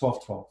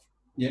 12:12.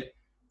 Yeah.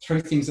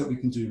 Three things that we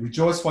can do.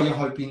 Rejoice while you're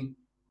hoping,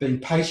 being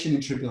patient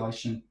in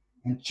tribulation,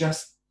 and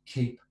just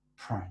keep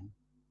praying.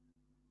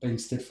 Being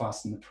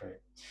steadfast in the prayer.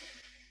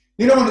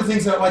 One of the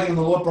things about waiting on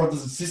the Lord,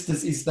 brothers and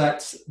sisters, is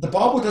that the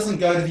Bible doesn't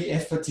go to the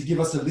effort to give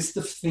us a list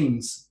of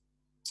things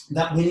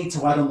that we need to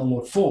wait on the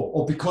Lord for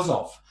or because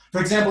of.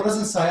 For example, it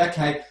doesn't say,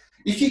 okay,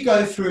 if you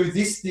go through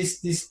this,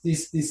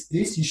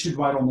 you should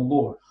wait on the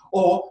Lord.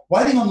 Or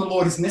waiting on the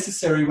Lord is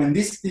necessary when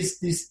this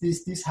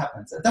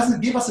happens. It doesn't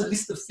give us a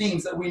list of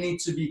things that we need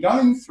to be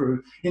going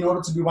through in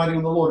order to be waiting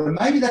on the Lord. And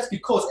maybe that's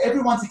because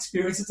everyone's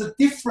experiences are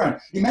different.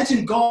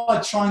 Imagine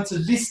God trying to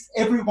list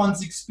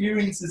everyone's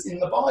experiences in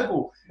the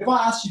Bible. If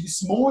I asked you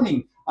this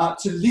morning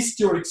to list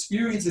your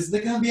experiences, there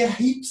are going to be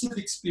heaps of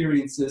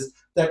experiences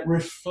that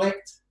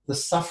reflect the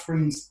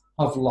sufferings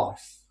of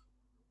life.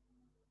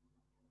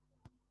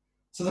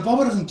 So the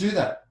Bible doesn't do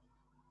that.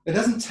 It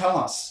doesn't tell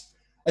us.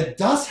 It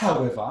does,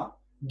 however,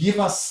 give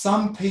us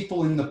some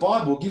people in the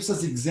Bible, gives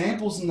us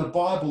examples in the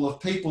Bible of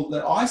people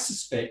that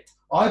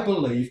I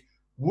believe,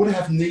 would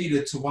have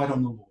needed to wait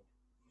on the Lord.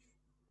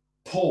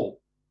 Paul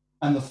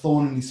and the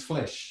thorn in his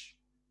flesh.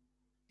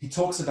 He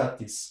talks about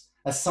this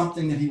as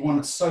something that he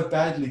wanted so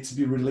badly to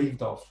be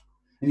relieved of.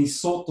 And he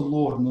sought the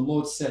Lord, and the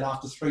Lord said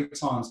after 3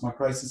 times, my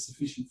grace is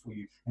sufficient for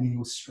you, and he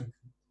was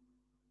strengthened.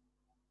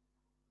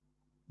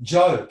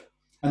 Job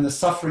and the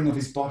suffering of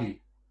his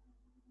body.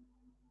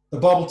 The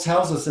Bible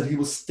tells us that he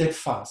was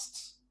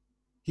steadfast.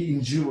 He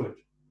endured.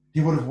 He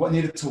would have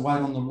needed to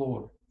wait on the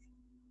Lord.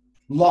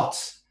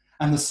 Lot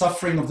and the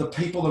suffering of the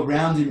people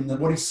around him and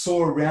what he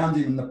saw around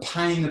him and the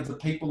pain of the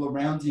people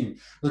around him.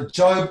 But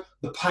Job,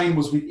 the pain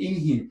was within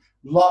him.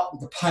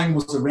 Lot, the pain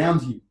was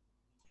around him.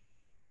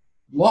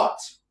 Lot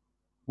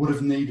would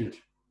have needed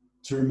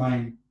to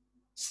remain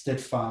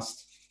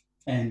steadfast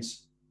and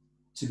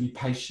to be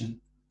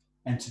patient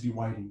and to be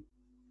waiting.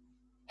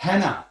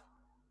 Hannah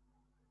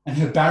and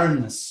her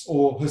barrenness,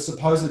 or her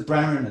supposed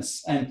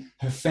barrenness, and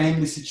her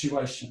family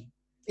situation.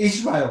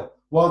 Israel,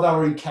 while they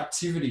were in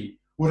captivity,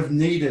 would have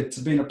needed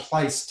to be in a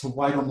place to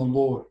wait on the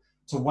Lord,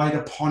 to wait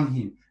upon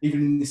him, even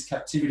in this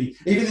captivity.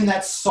 Even in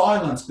that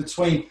silence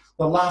between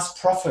the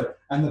last prophet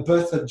and the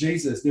birth of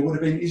Jesus, there would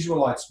have been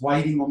Israelites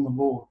waiting on the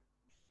Lord.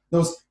 There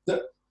was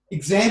the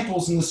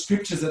examples in the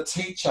scriptures that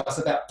teach us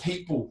about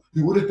people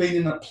who would have been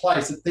in a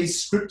place that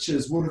these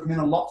scriptures would have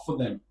meant a lot for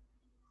them.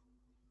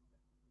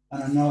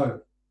 And I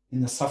know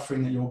in the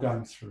suffering that you're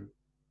going through,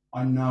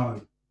 I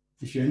know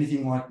if you're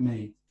anything like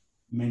me,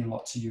 it mean a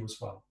lot to you as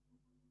well.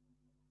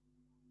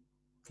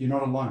 You're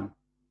not alone.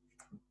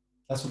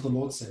 That's what the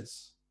Lord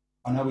says.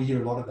 I know we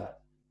hear a lot of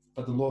that,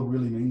 but the Lord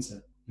really means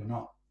it. You're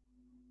not.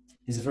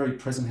 He's a very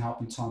present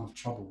help in time of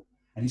trouble.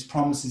 And his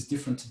promise is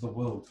different to the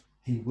world.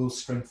 He will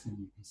strengthen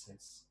you, he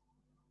says.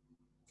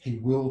 He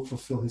will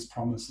fulfill his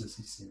promises,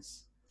 he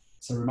says.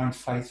 So remain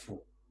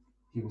faithful.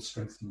 He will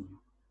strengthen you.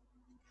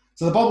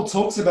 So the Bible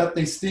talks about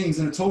these things,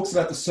 and it talks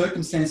about the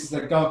circumstances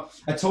that go.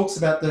 It talks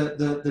about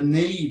the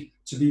need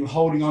to be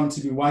holding on, to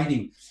be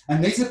waiting.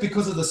 And these are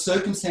because of the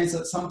circumstances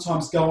that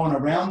sometimes go on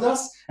around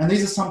us, and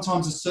these are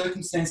sometimes the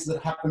circumstances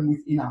that happen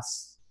within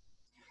us.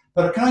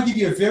 But can I give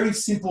you a very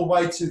simple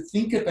way to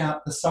think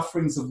about the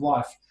sufferings of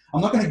life? I'm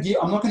not going to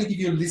give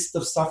you a list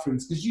of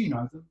sufferings, because you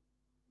know them.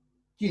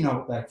 You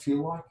know what they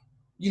feel like.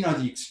 You know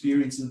the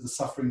experiences of the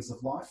sufferings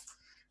of life.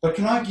 But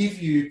can I give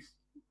you,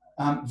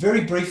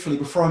 very briefly,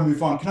 before I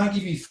move on, can I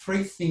give you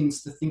 3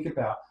 things to think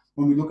about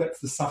when we look at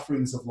the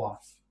sufferings of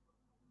life?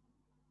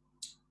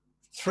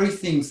 3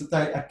 things that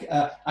they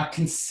are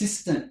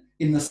consistent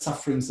in the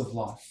sufferings of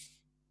life.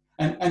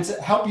 And to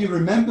help you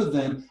remember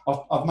them,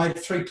 I've made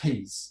 3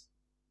 Ps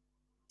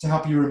to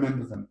help you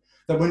remember them.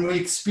 That when we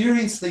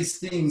experience these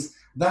things,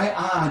 they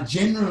are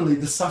generally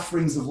the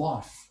sufferings of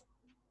life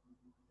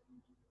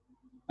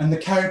and the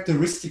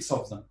characteristics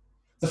of them.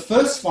 The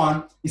first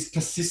one is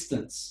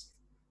persistence.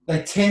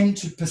 They tend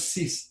to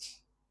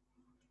persist.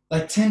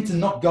 They tend to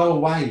not go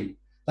away.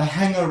 They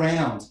hang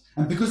around.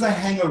 And because they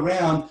hang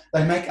around,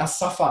 they make us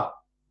suffer.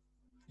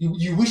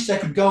 You wish they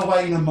could go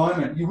away in a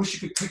moment. You wish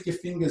you could click your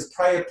fingers,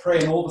 pray a prayer,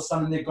 and all of a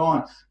sudden they're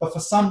gone. But for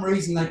some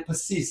reason, they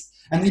persist.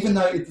 And even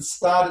though at the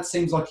start it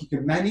seems like you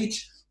can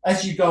manage,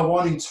 as you go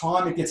on in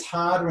time, it gets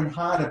harder and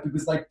harder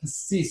because they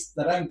persist.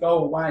 They don't go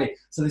away.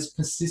 So there's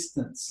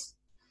persistence.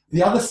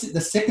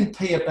 The second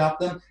P about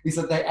them is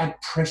that they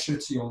add pressure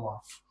to your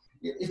life.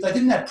 If they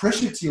didn't add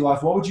pressure to your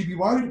life, why would you be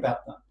worried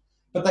about them?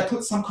 But they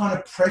put some kind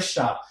of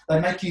pressure.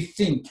 They make you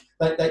think,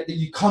 that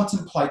you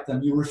contemplate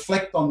them, you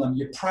reflect on them,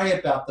 you pray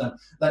about them,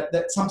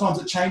 that sometimes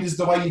it changes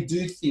the way you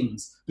do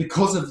things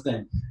because of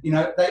them. You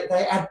know,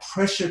 they add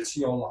pressure to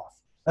your life.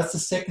 That's the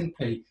second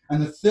P.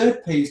 And the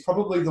third P is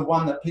probably the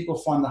one that people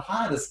find the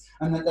hardest,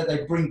 and that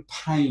they bring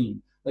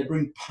pain. They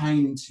bring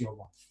pain into your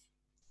life.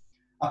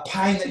 A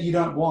pain that you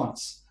don't want,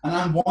 an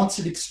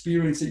unwanted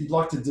experience that you'd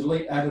like to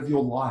delete out of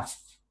your life.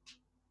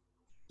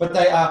 But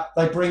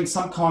they bring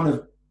some kind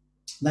of,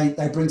 they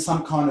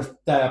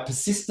are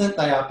persistent,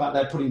 but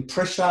they're putting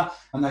pressure,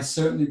 and they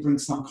certainly bring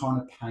some kind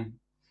of pain.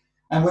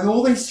 And when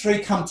all these 3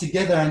 come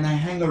together and they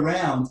hang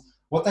around,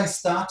 what they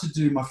start to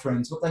do, my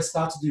friends, what they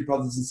start to do,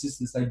 brothers and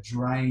sisters, they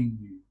drain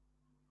you.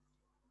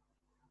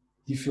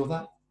 Do you feel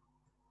that?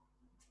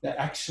 They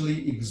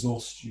actually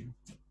exhaust you.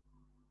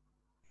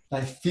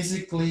 They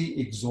physically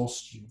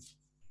exhaust you.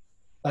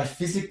 They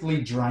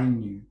physically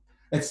drain you.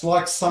 It's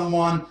like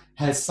someone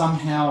has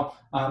somehow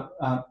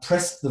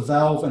pressed the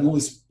valve, and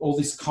all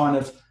this kind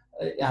of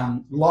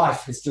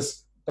life has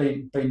just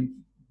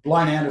been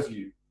blown out of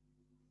you.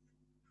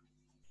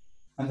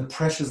 And the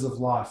pressures of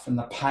life and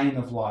the pain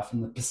of life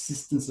and the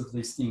persistence of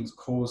these things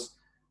cause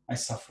a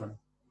suffering.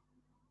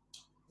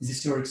 Is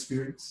this your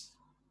experience?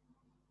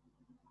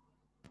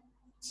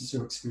 Is this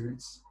your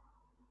experience?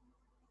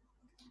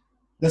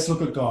 Let's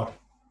look at God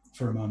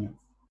for a moment.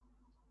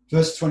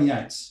 Verse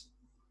 28.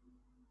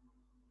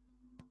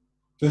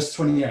 Verse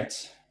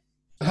 28.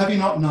 Have you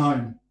not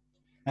known,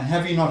 and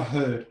have you not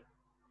heard?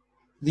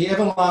 The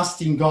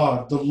everlasting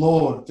God, the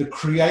Lord, the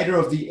creator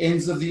of the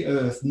ends of the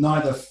earth,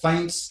 neither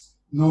faints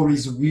nor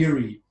is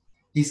weary.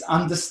 His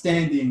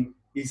understanding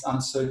is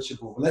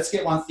unsearchable. Let's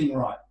get one thing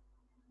right.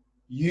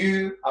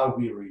 You are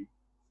weary.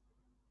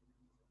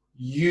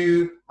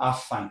 You are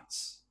faint.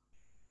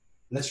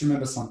 Let's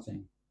remember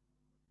something.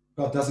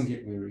 God doesn't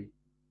get weary,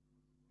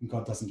 and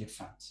God doesn't get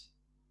faint.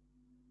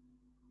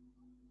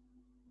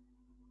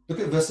 Look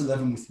at verse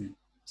 11 with me.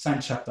 Same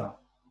chapter.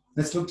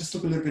 Let's just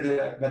look a little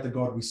bit about the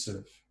God we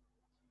serve.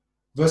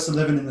 Verse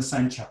 11 in the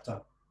same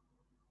chapter.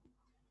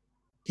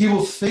 He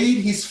will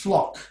feed his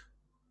flock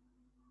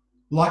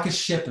like a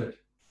shepherd.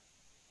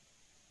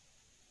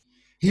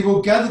 He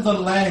will gather the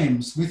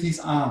lambs with his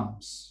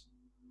arms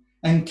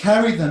and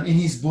carry them in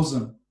his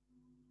bosom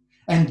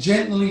and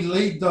gently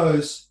lead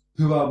those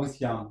who are with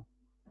young.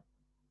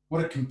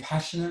 What a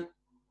compassionate,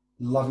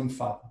 loving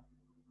Father.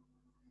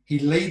 He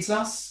leads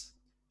us,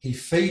 he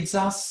feeds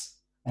us,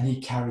 and he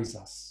carries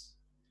us.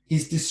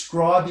 He's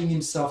describing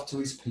himself to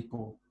his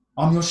people.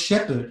 I'm your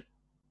shepherd.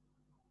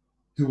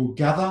 who will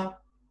gather,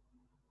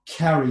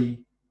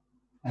 carry,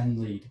 and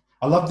lead.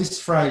 I love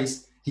this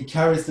phrase, he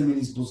carries them in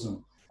his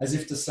bosom, as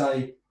if to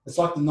say, it's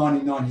like the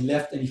 99, he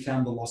left and he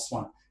found the lost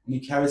one. And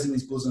he carries in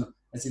his bosom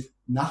as if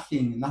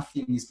nothing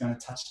is going to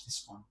touch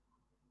this one.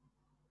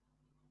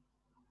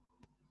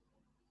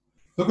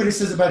 Look what he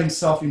says about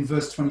himself in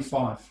verse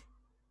 25.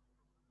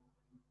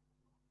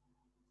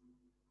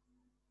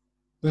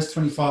 Verse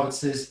 25, it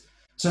says,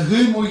 "To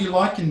whom will you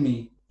liken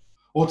me?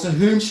 Or to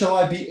whom shall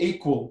I be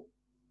equal?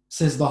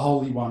 Says the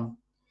Holy One.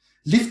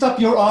 Lift up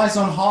your eyes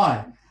on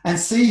high and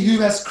see who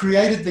has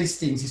created these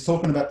things." He's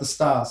talking about the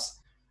stars.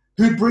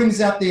 "Who brings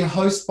out their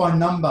host by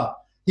number.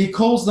 He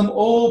calls them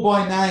all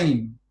by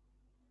name.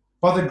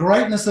 By the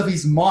greatness of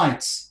his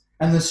might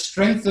and the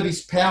strength of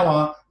his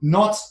power,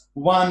 not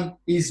one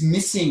is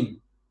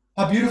missing."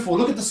 How beautiful.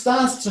 Look at the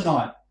stars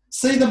tonight.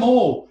 See them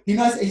all. He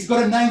knows he's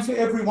got a name for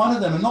every one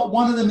of them, and not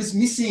one of them is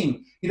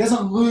missing. He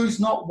doesn't lose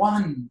not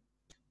one,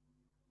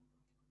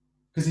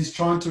 because he's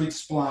trying to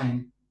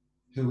explain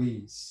who he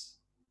is.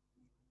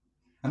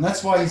 And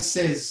that's why he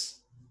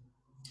says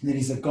that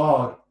he's a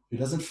God who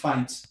doesn't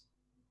faint,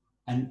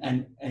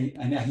 and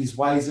his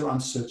ways are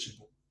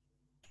unsearchable.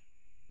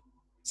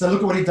 So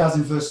look at what he does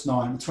in verse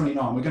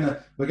 29. We're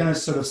going to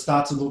sort of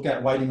start to look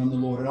at waiting on the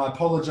Lord. And I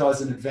apologize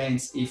in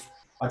advance if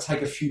I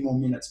take a few more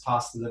minutes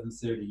past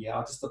 11:30. Yeah,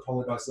 I just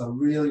apologize. I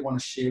really want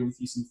to share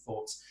with you some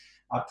thoughts.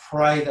 I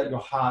pray that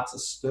your hearts are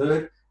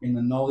stirred in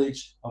the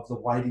knowledge of the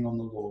waiting on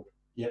the Lord.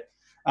 Yep.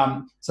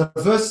 So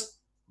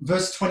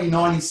verse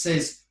 29, he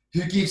says,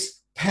 "Who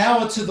gives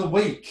power to the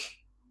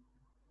weak,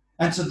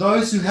 and to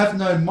those who have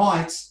no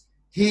might,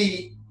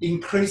 he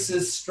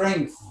increases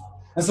strength."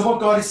 And so what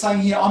God is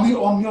saying here, I'm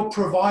your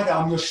provider,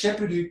 I'm your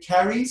shepherd who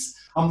carries,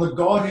 I'm the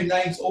God who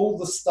names all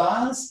the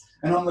stars,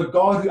 and I'm the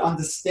God who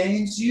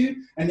understands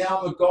you, and now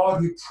I'm the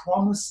God who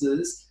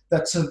promises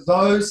that to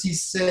those, he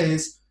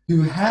says,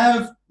 who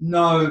have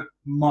no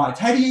might.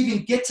 How do you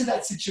even get to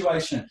that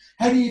situation?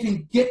 How do you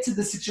even get to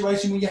the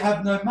situation where you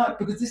have no might?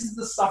 Because this is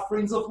the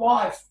sufferings of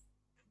life.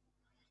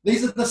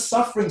 These are the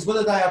sufferings,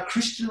 whether they are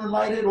Christian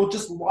related or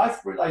just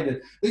life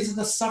related. These are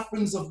the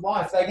sufferings of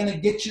life. They're going to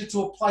get you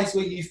to a place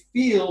where you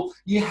feel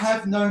you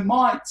have no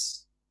might.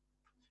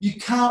 You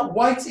can't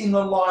wait in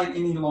the line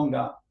any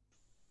longer.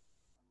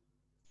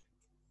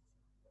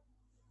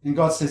 And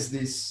God says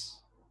this,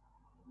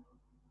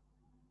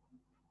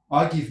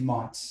 "I give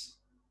might,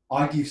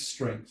 I give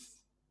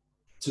strength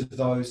to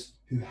those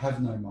who have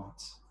no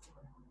might."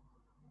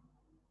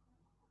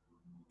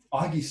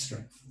 I give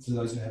strength to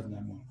those who have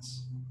no might.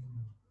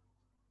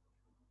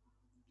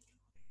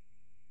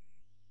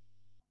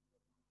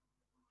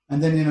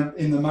 And then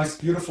in the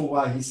most beautiful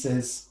way, he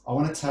says, "I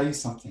want to tell you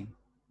something.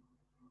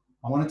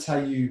 I want to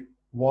tell you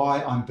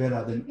why I'm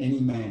better than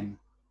any man.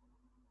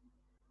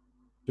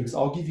 Because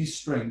I'll give you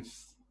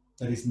strength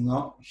that is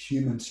not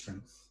human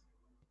strength.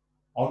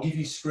 I'll give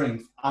you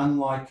strength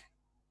unlike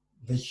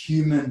the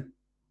human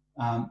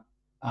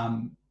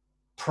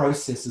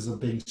processes of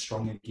being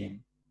strong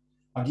again.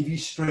 I give you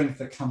strength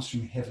that comes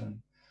from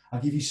heaven. I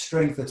give you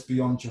strength that's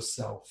beyond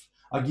yourself.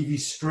 I give you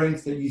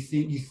strength that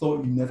you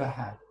thought you never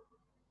had."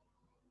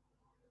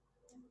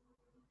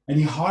 And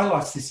he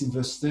highlights this in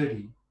verse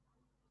 30.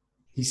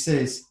 He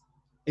says,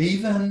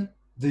 "Even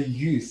the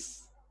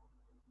youth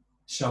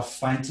shall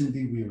faint and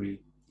be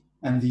weary,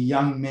 and the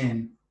young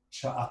men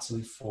shall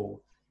utterly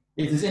fall."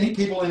 If there's any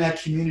people in our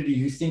community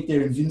who think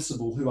they're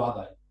invincible, who are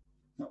they?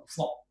 No, it's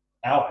not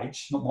our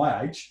age, not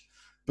my age.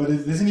 But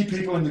if there's any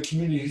people in the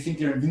community who think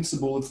they're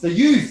invincible, it's the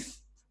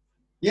youth.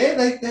 Yeah,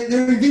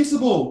 they're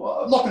invincible.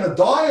 I'm not going to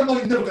die. I'm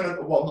never going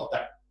to. Well,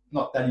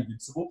 not that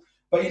invincible.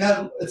 But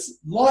it's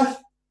life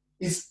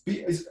is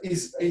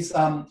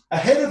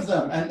ahead of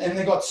them, and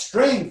they've got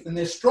strength, and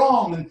they're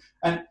strong,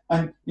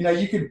 and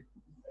you could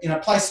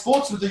play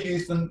sports with the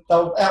youth, and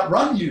they'll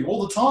outrun you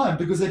all the time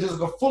because they're just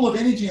full of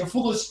energy and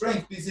full of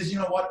strength. He says, you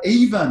know what?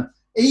 Even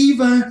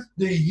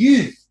the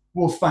youth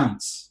will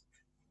faint,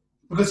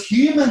 because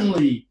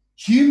humanly,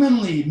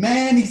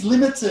 man is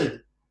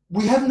limited.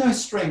 We have no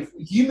strength.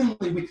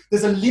 Humanly,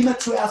 there's a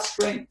limit to our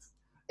strength.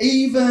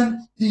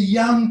 Even the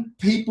young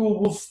people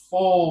will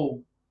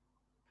fall.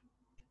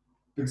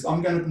 Because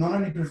I'm going to not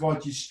only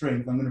provide you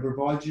strength, I'm going to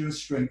provide you a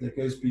strength that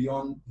goes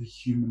beyond the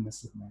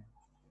humanness of man.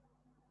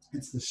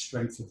 It's the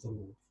strength of the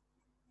Lord.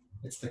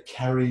 It's the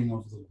carrying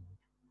of the Lord.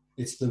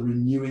 It's the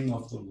renewing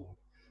of the Lord.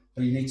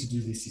 But you need to do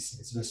this, he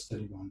says, verse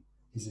 31.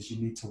 He says,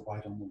 you need to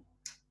wait on the Lord.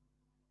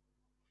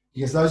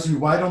 Because those who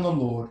wait on the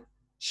Lord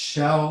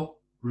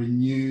shall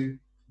renew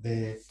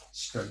their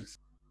strength.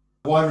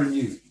 Why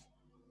renew?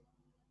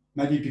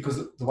 Maybe because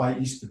of the way it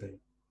used to be.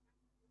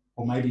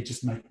 Or maybe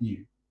just make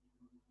new.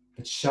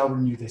 But shall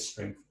renew their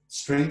strength.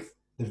 Strength,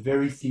 the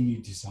very thing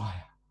you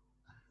desire.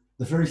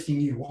 The very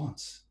thing you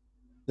want.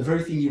 The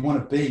very thing you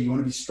want to be. You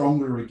want to be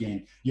stronger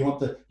again. You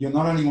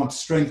not only want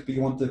strength, but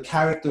you want the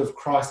character of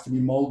Christ to be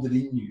molded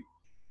in you.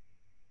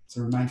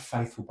 So remain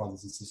faithful,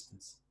 brothers and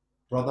sisters.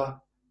 Brother,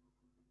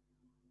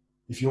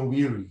 if you're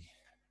weary,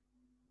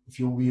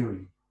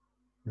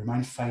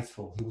 remain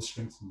faithful. He will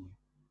strengthen you.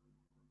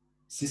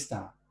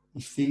 Sister,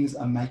 if things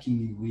are making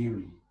you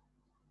weary,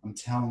 I'm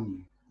telling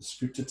you, the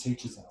scripture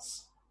teaches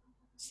us,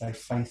 stay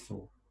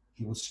faithful,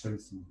 he will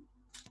strengthen you.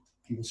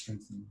 He will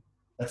strengthen you.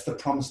 That's the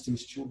promise to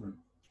his children.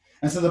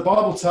 And so the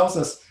Bible tells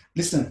us,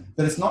 listen,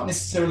 that it's not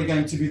necessarily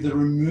going to be the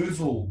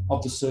removal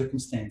of the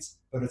circumstance,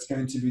 but it's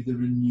going to be the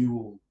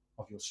renewal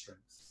of your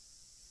strength.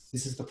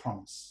 This is the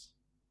promise.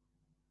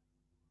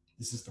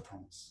 This is the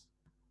promise.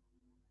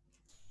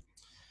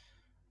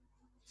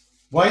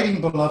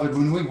 Waiting, beloved,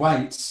 when we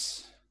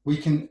wait, we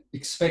can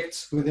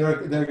expect, there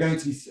are going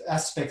to be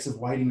aspects of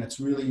waiting that's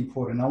really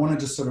important. I want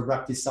to just sort of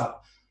wrap this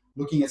up,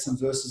 looking at some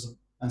verses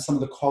and some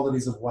of the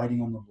qualities of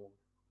waiting on the Lord.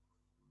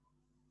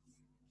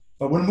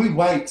 But when we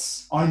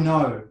wait, I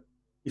know,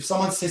 if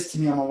someone says to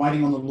me, I'm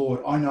waiting on the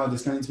Lord, I know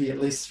there's going to be at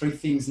least 3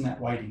 things in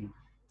that waiting.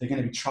 They're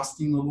going to be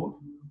trusting the Lord.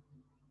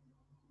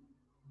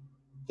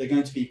 They're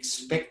going to be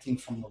expecting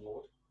from the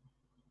Lord.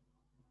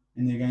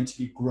 And they're going to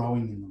be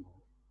growing in the Lord.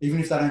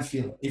 Even if they don't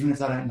feel it, even if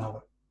they don't know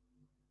it.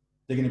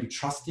 They're going to be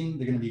trusting,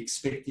 they're going to be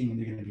expecting, and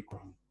they're going to be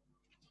growing.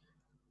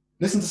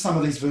 Listen to some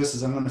of these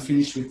verses. I'm going to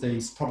finish with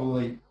these,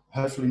 probably,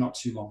 hopefully not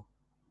too long.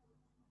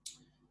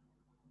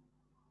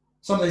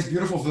 Some of these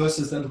beautiful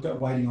verses that look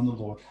at waiting on the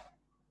Lord.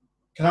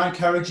 Can I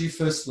encourage you,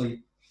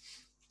 firstly,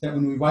 that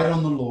when we wait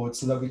on the Lord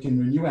so that we can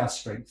renew our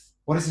strength,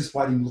 what does this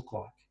waiting look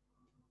like?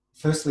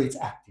 Firstly, it's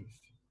active.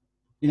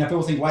 You know,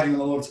 people think waiting on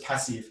the Lord is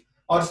passive.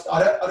 I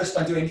just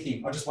don't do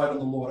anything. I just wait on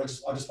the Lord. I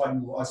just wait on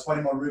the Lord. I just wait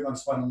in my room. I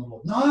just wait on the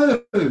Lord.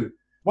 No!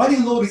 Waiting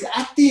on the Lord is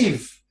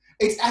active.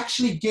 It's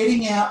actually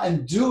getting out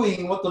and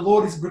doing what the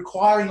Lord is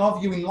requiring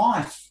of you in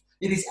life.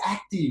 It is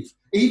active,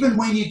 even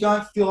when you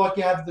don't feel like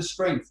you have the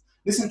strength.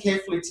 Listen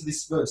carefully to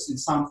this verse in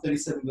Psalm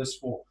 37, verse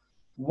 4.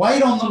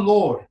 Wait on the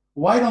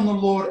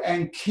Lord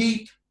and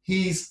keep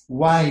his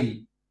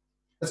way.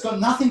 It's got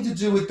nothing to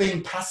do with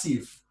being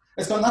passive.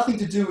 It's got nothing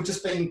to do with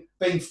just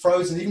being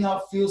frozen, even though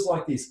it feels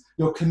like this.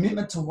 Your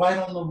commitment to wait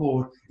on the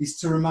Lord is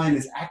to remain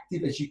as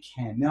active as you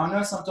can. Now, I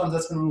know sometimes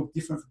that's going to look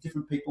different for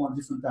different people on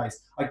different days.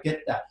 I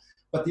get that.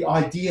 But the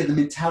idea, the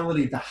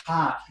mentality, the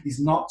heart is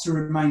not to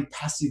remain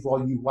passive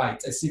while you wait,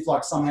 as if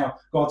like somehow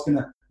God's going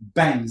to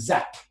bang,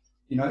 zap.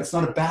 You know, it's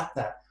not about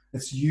that.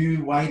 It's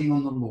you waiting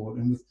on the Lord,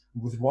 and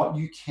with what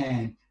you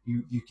can,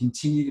 you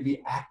continue to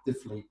be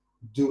actively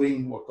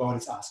doing what God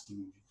is asking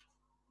you.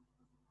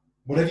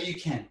 Whatever you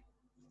can.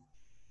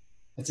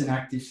 It's an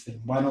active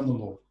thing. Wait on the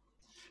Lord.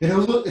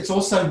 It's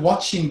also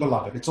watching,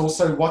 beloved. It's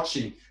also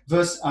watching.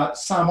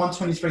 Psalm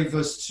 123,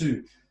 verse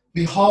 2.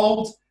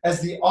 Behold, as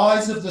the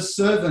eyes of the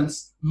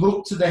servants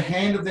look to the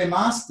hand of their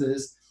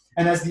masters,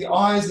 and as the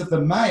eyes of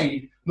the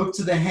maid look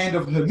to the hand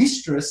of her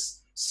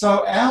mistress,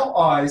 so our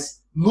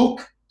eyes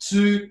look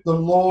to the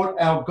Lord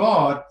our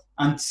God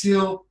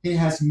until he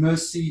has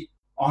mercy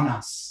on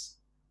us.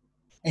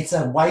 It's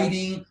a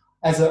waiting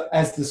as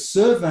the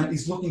servant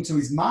is looking to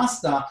his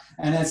master,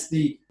 and as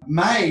the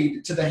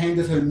maid to the hand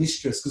of her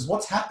mistress. Because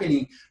what's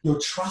happening, you're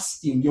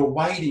trusting, you're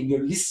waiting,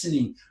 you're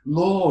listening.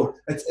 Lord,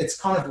 it's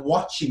kind of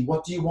watching.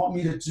 What do you want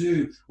me to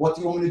do? What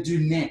do you want me to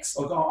do next?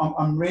 Oh, God,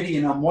 I'm ready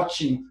and I'm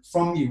watching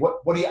from you.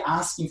 What are you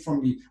asking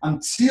from me?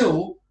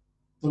 Until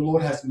the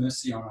Lord has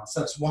mercy on us.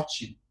 That's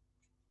watching.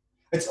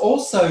 It's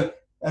also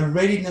a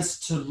readiness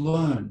to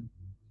learn.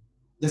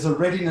 There's a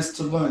readiness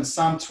to learn.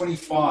 Psalm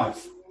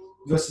 25,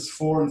 verses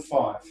 4 and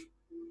 5.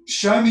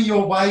 Show me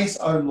your ways,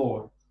 O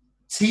Lord.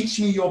 Teach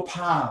me your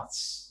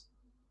paths.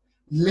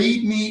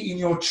 Lead me in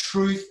your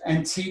truth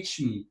and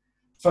teach me.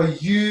 For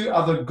you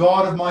are the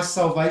God of my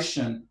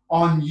salvation.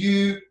 On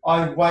you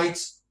I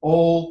wait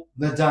all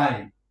the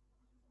day.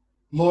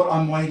 Lord,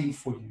 I'm waiting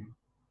for you.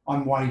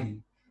 I'm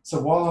waiting.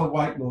 So while I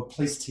wait, Lord,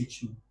 please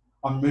teach me.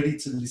 I'm ready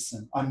to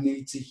listen. I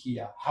need to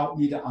hear. Help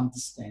me to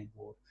understand,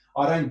 Lord.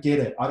 I don't get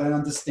it. I don't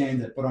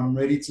understand it, but I'm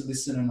ready to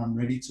listen and I'm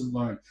ready to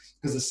learn.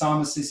 Because the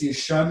psalmist says here,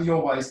 show me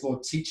your ways,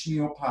 Lord. Teach me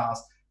your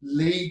paths.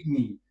 Lead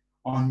me.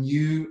 On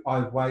you I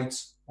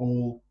wait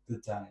all the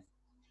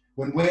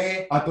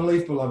day. I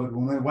believe, beloved,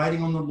 when we're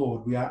waiting on the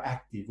Lord, we are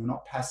active. We're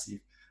not passive.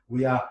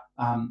 We are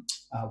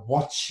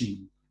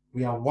watching.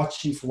 We are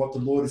watching for what the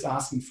Lord is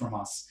asking from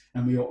us.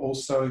 And we are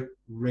also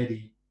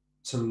ready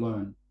to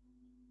learn.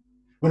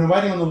 When we're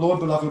waiting on the Lord,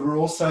 beloved, we're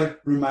also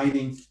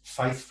remaining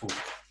faithful.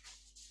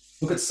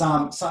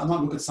 Listen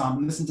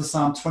to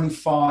Psalm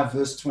 25,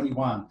 verse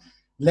 21.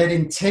 Let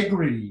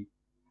integrity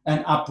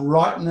and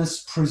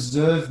uprightness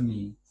preserve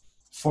me,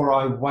 for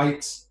I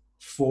wait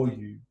for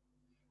you.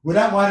 We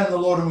don't wait on the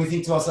Lord and we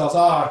think to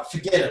ourselves,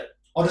 forget it.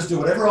 I'll just do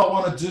whatever I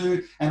want to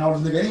do and I'll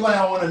live any way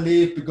I want to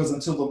live, because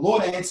until the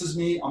Lord answers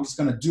me, I'm just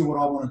going to do what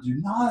I want to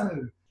do.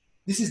 No,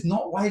 this is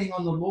not waiting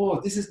on the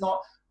Lord. This is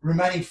not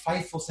remaining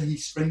faithful so he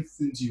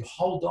strengthens you.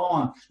 Hold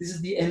on. This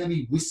is the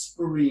enemy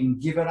whispering,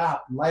 give it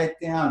up, lay it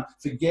down,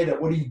 forget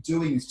it. What are you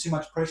doing? It's too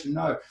much pressure.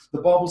 No,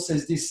 the Bible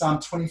says this, Psalm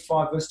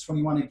 25, verse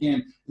 21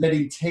 again, let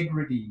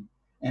integrity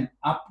and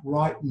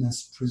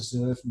uprightness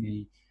preserve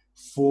me,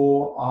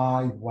 for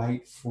I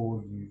wait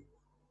for you.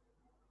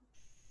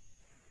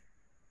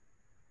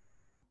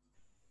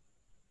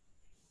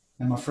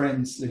 And my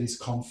friends, it is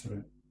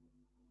confident.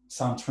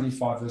 Psalm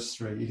 25, verse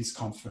 3, it is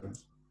confident.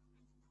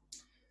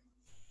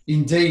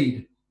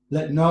 Indeed,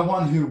 let no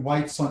one who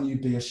waits on you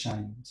be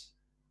ashamed.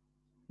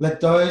 Let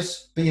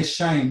those be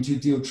ashamed who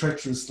deal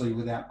treacherously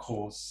without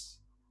cause.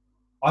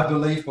 I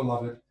believe,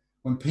 beloved,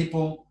 when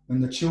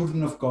the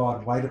children of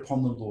God wait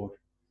upon the Lord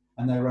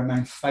and they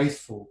remain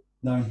faithful,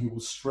 knowing he will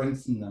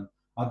strengthen them,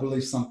 I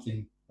believe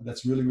something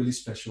that's really, really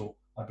special.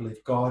 I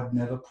believe God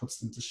never puts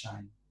them to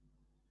shame.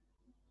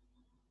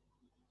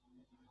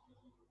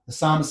 The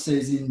psalmist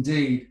says,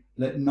 indeed,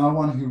 let no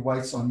one who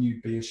waits on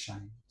you be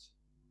ashamed.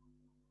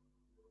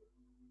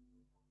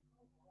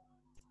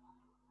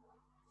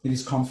 It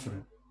is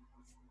confident.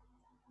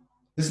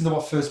 Listen to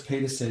what 1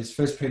 Peter says.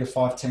 1 Peter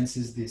 5:10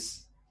 says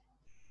this.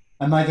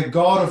 And may the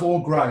God of all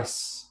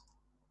grace,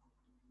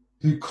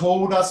 who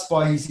called us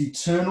by his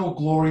eternal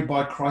glory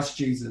by Christ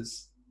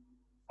Jesus,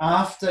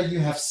 after you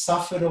have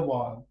suffered a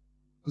while,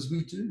 because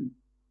we do.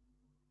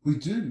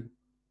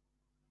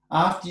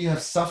 After you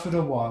have suffered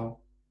a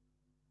while,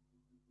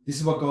 this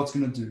is what God's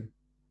going to do,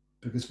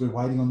 because we're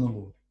waiting on the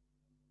Lord.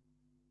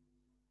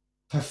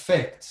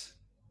 Perfect,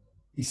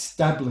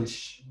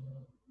 establish,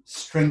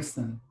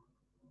 strengthen,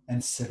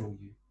 and settle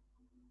you.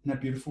 Isn't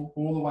that beautiful?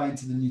 All the way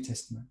into the New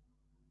Testament.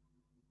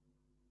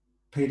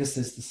 Peter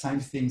says the same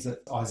things that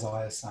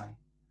Isaiah is saying.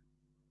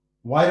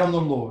 Wait on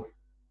the Lord.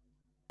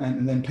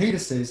 And then Peter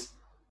says,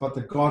 but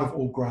the God of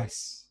all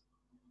grace.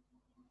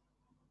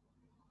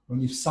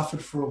 When you've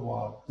suffered for a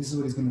while, this is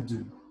what he's going to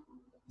do.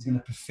 He's going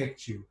to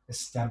perfect you,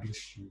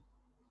 establish you,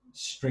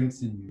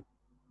 strengthen you,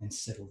 and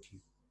settle you.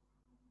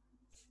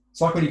 It's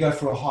like when you go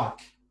for a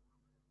hike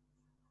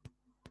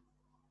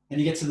and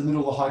you get to the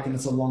middle of the hike and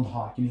it's a long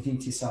hike and you think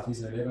to yourself,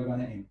 is it ever going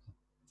to end?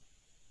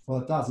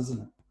 Well, it does,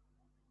 isn't it?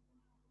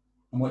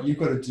 And what you've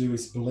got to do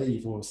is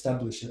believe or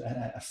establish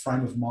a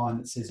frame of mind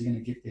that says you're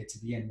going to get there to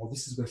the end. Well,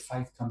 this is where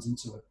faith comes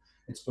into it.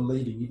 It's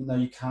believing, even though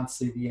you can't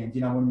see the end.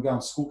 You know, when we go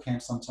on school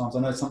camp sometimes,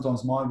 I know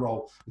sometimes my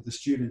role with the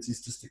students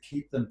is just to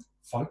keep them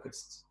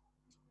focused.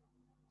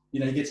 You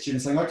know, you get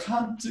students saying, I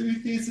can't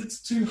do this,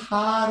 it's too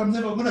hard, I'm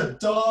never going to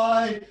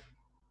die.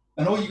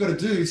 And all you got to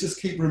do is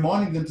just keep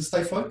reminding them to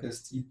stay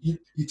focused.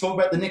 You talk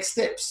about the next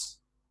steps.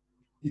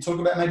 You talk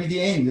about maybe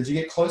the end as you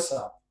get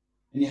closer.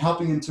 And you're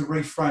helping them to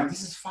reframe.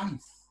 This is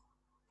faith.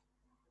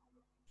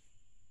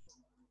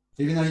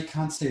 Even though you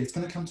can't see it, it's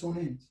going to come to an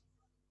end.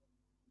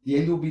 The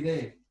end will be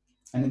there.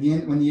 And in the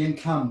end, when the end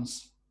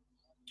comes,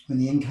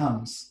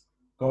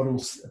 God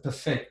will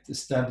perfect,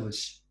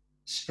 establish,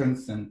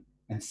 strengthen,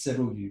 and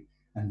settle you.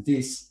 And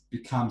this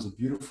becomes a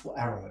beautiful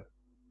arrow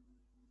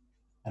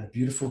and a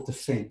beautiful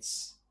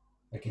defense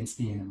against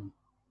the enemy.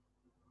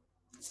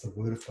 It's the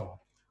word of God.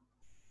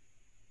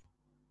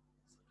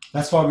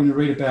 That's why when we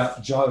read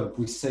about Job,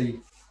 we see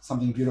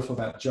something beautiful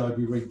about Job.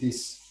 We read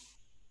this.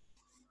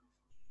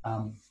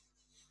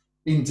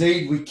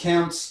 Indeed, we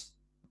count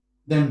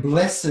them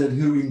blessed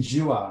who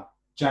endure,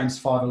 James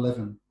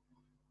 5:11.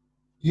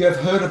 You have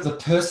heard of the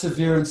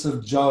perseverance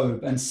of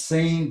Job and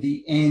seen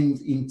the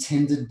end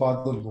intended by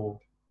the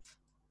Lord,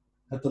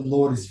 that the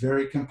Lord is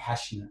very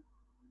compassionate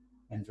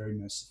and very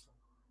merciful.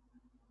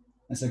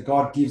 And so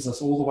God gives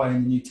us all the way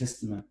in the New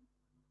Testament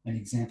an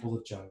example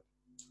of Job,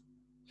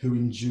 who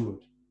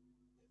endured.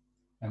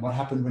 And what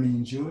happened when he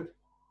endured?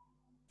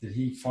 Did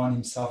he find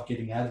himself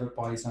getting out of it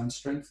by his own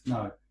strength?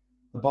 No.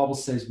 The Bible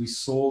says we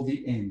saw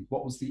the end.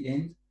 What was the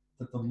end?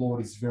 That the Lord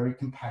is very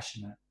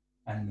compassionate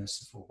and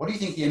merciful. What do you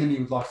think the enemy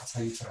would like to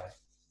tell you today?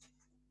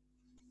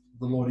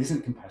 The Lord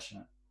isn't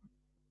compassionate.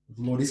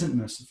 The Lord isn't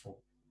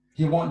merciful.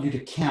 He wants you to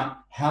count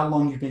how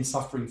long you've been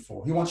suffering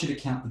for. He wants you to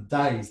count the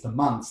days, the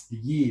months, the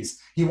years.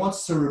 He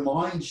wants to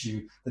remind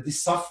you that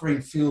this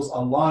suffering feels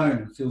alone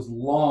and feels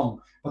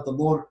long, but the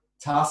Lord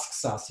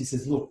tasks us. He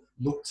says,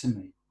 look to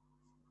me.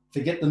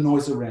 Forget the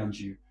noise around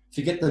you.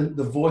 Forget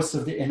the voice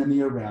of the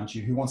enemy around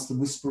you who wants to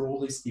whisper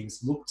all these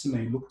things. Look to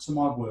me, look to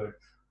my word.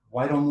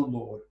 Wait on the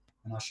Lord,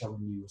 and I shall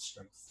renew your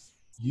strength.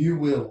 You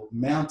will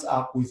mount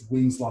up with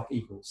wings like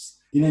eagles.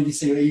 You know, you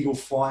see an eagle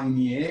flying in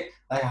the air,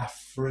 they are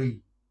free,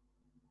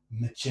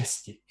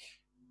 majestic,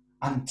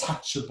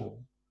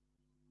 untouchable,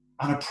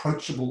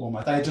 unapproachable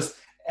almost. They are just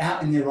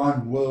out in their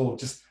own world,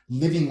 just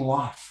living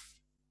life.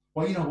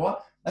 Well, you know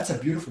what? That's a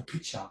beautiful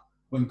picture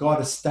when God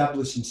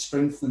establishes and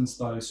strengthens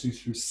those who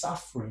through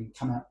suffering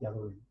come out the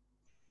other end.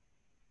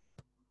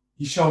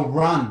 You shall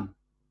run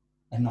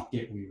and not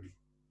get weary.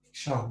 You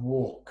shall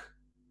walk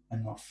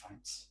and not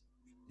faint.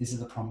 These are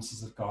the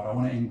promises of God. I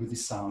want to end with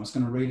this psalm. I'm just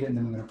going to read it and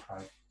then we're going to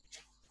pray.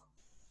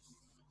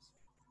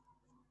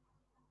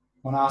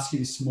 I want to ask you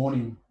this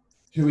morning,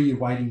 who are you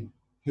waiting?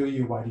 Who are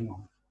you waiting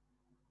on?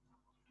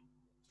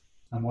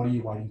 And what are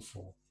you waiting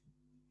for?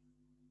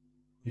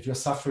 If you're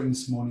suffering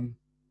this morning,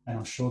 and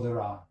I'm sure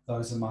there are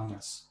those among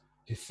us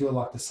who feel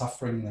like the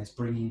suffering that is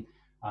bringing,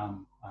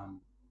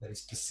 that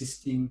is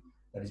persisting,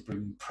 that is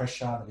bringing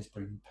pressure, that is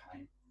bringing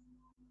pain.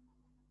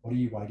 What are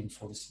you waiting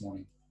for this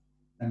morning?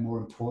 And more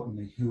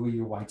importantly, who are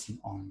you waiting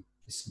on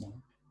this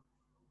morning?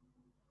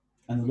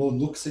 And the Lord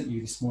looks at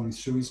you this morning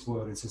through his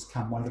word and says,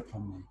 come, wait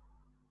upon me.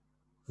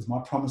 Because my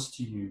promise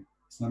to you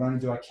is not only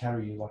do I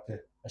carry you like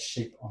a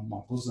sheep on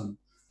my bosom,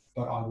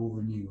 but I will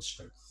renew your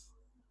strength.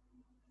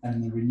 and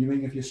in the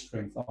renewing of your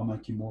strength, I'll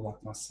make you more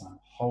like my Son.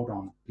 Hold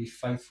on. Be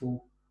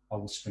faithful. I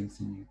will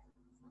strengthen you.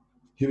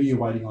 Who are you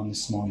waiting on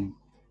this morning?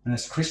 And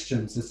as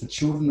Christians, as the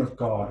children of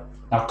God,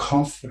 our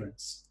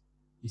confidence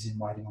is in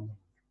waiting on the Lord.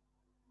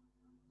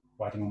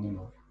 Waiting on the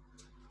Lord.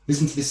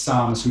 Listen to this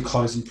psalm as we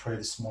close in prayer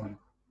this morning.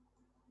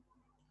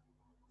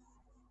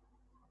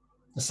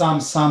 The Psalm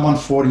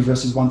 140,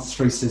 verses 1 to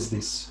 3 says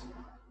this: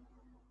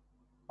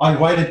 I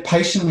waited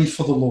patiently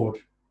for the Lord,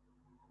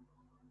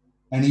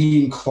 and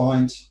he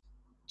inclined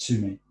to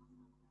me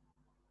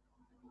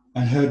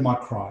and heard my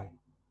cry.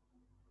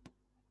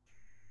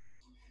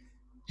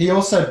 He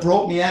also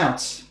brought me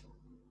out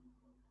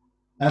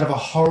of a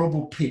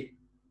horrible pit,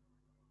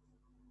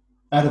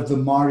 out of the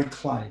miry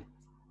clay,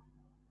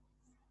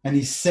 and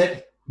he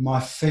set my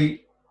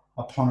feet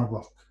upon a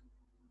rock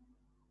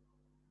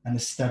and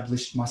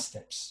established my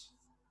steps.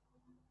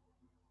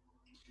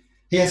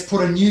 He has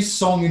put a new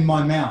song in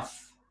my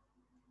mouth,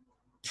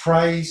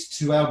 praise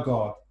to our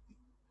God.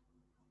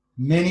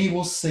 Many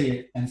will see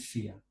it and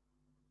fear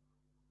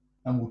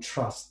and will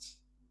trust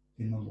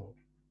in the Lord.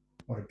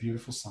 What a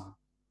beautiful psalm.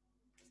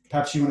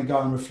 Perhaps you want to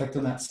go and reflect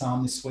on that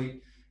psalm this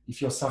week.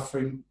 If you're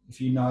suffering, if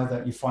you know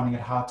that you're finding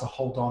it hard to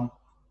hold on,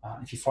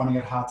 if you're finding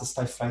it hard to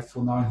stay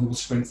faithful, knowing who will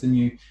strengthen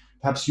you,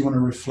 perhaps you want to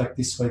reflect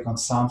this week on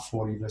Psalm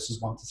 40, verses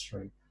 1 to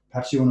 3.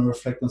 Perhaps you want to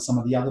reflect on some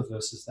of the other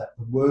verses that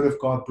the word of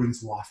God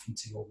brings life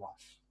into your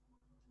life.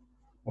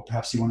 Or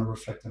perhaps you want to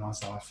reflect on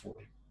Isaiah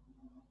 40.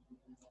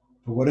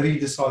 But whatever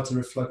you decide to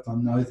reflect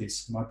on, know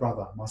this, my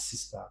brother, my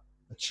sister,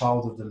 a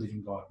child of the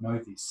living God, know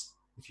this: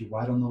 if you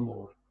wait on the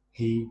Lord,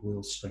 he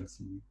will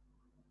strengthen you.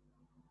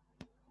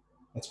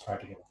 Let's pray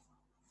together.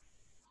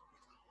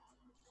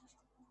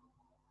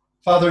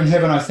 Father in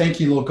heaven, I thank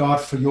you, Lord God,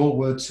 for your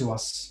word to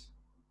us.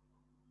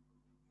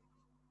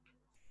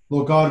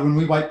 Lord God, when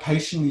we wait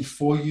patiently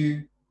for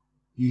you,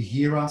 you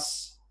hear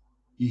us,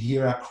 you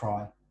hear our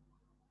cry.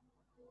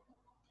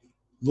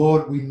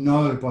 Lord, we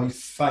know by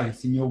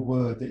faith in your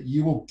word that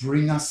you will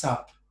bring us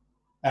up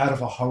out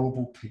of a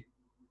horrible pit,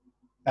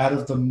 out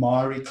of the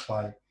miry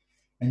clay,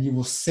 and you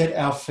will set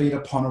our feet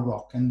upon a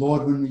rock. And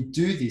Lord, when we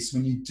do this,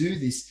 when you do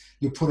this,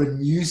 you'll put a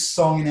new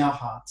song in our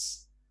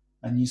hearts,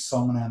 a new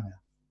song in our mouth.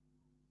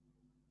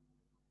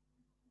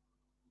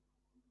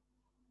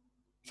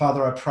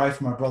 Father, I pray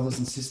for my brothers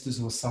and sisters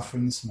who are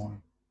suffering this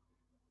morning.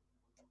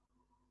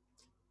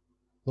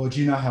 Lord,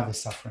 you know how they're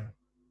suffering.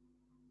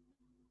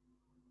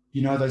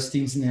 You know those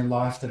things in their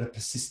life that are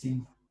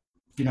persisting.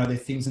 You know, there are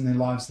things in their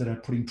lives that are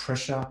putting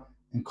pressure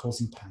and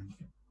causing pain.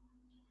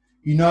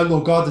 You know,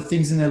 Lord God, the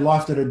things in their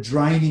life that are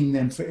draining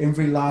them for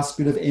every last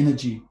bit of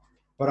energy.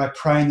 But I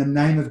pray in the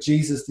name of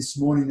Jesus this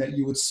morning that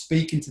you would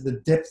speak into the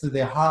depth of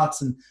their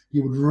hearts and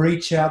you would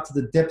reach out to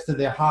the depth of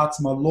their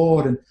hearts, my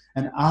Lord,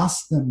 and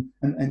ask them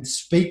and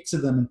speak to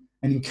them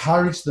and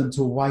encourage them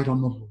to wait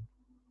on the Lord.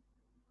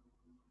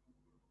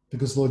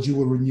 Because, Lord, you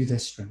will renew their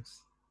strength.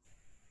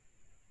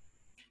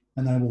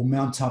 And they will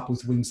mount up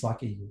with wings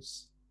like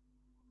eagles.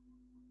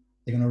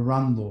 They're going to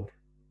run, Lord,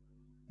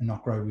 and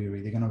not grow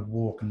weary. They're going to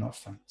walk and not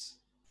faint.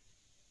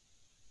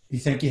 We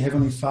thank you,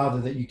 Heavenly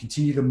Father, that you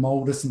continue to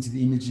mold us into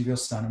the image of your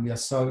Son, and we are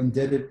so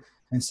indebted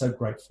and so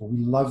grateful. We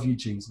love you,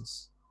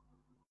 Jesus.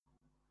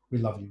 We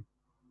love you.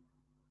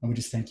 And we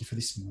just thank you for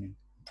this morning.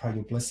 I pray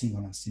your blessing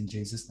on us in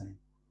Jesus' name.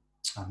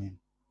 Amen.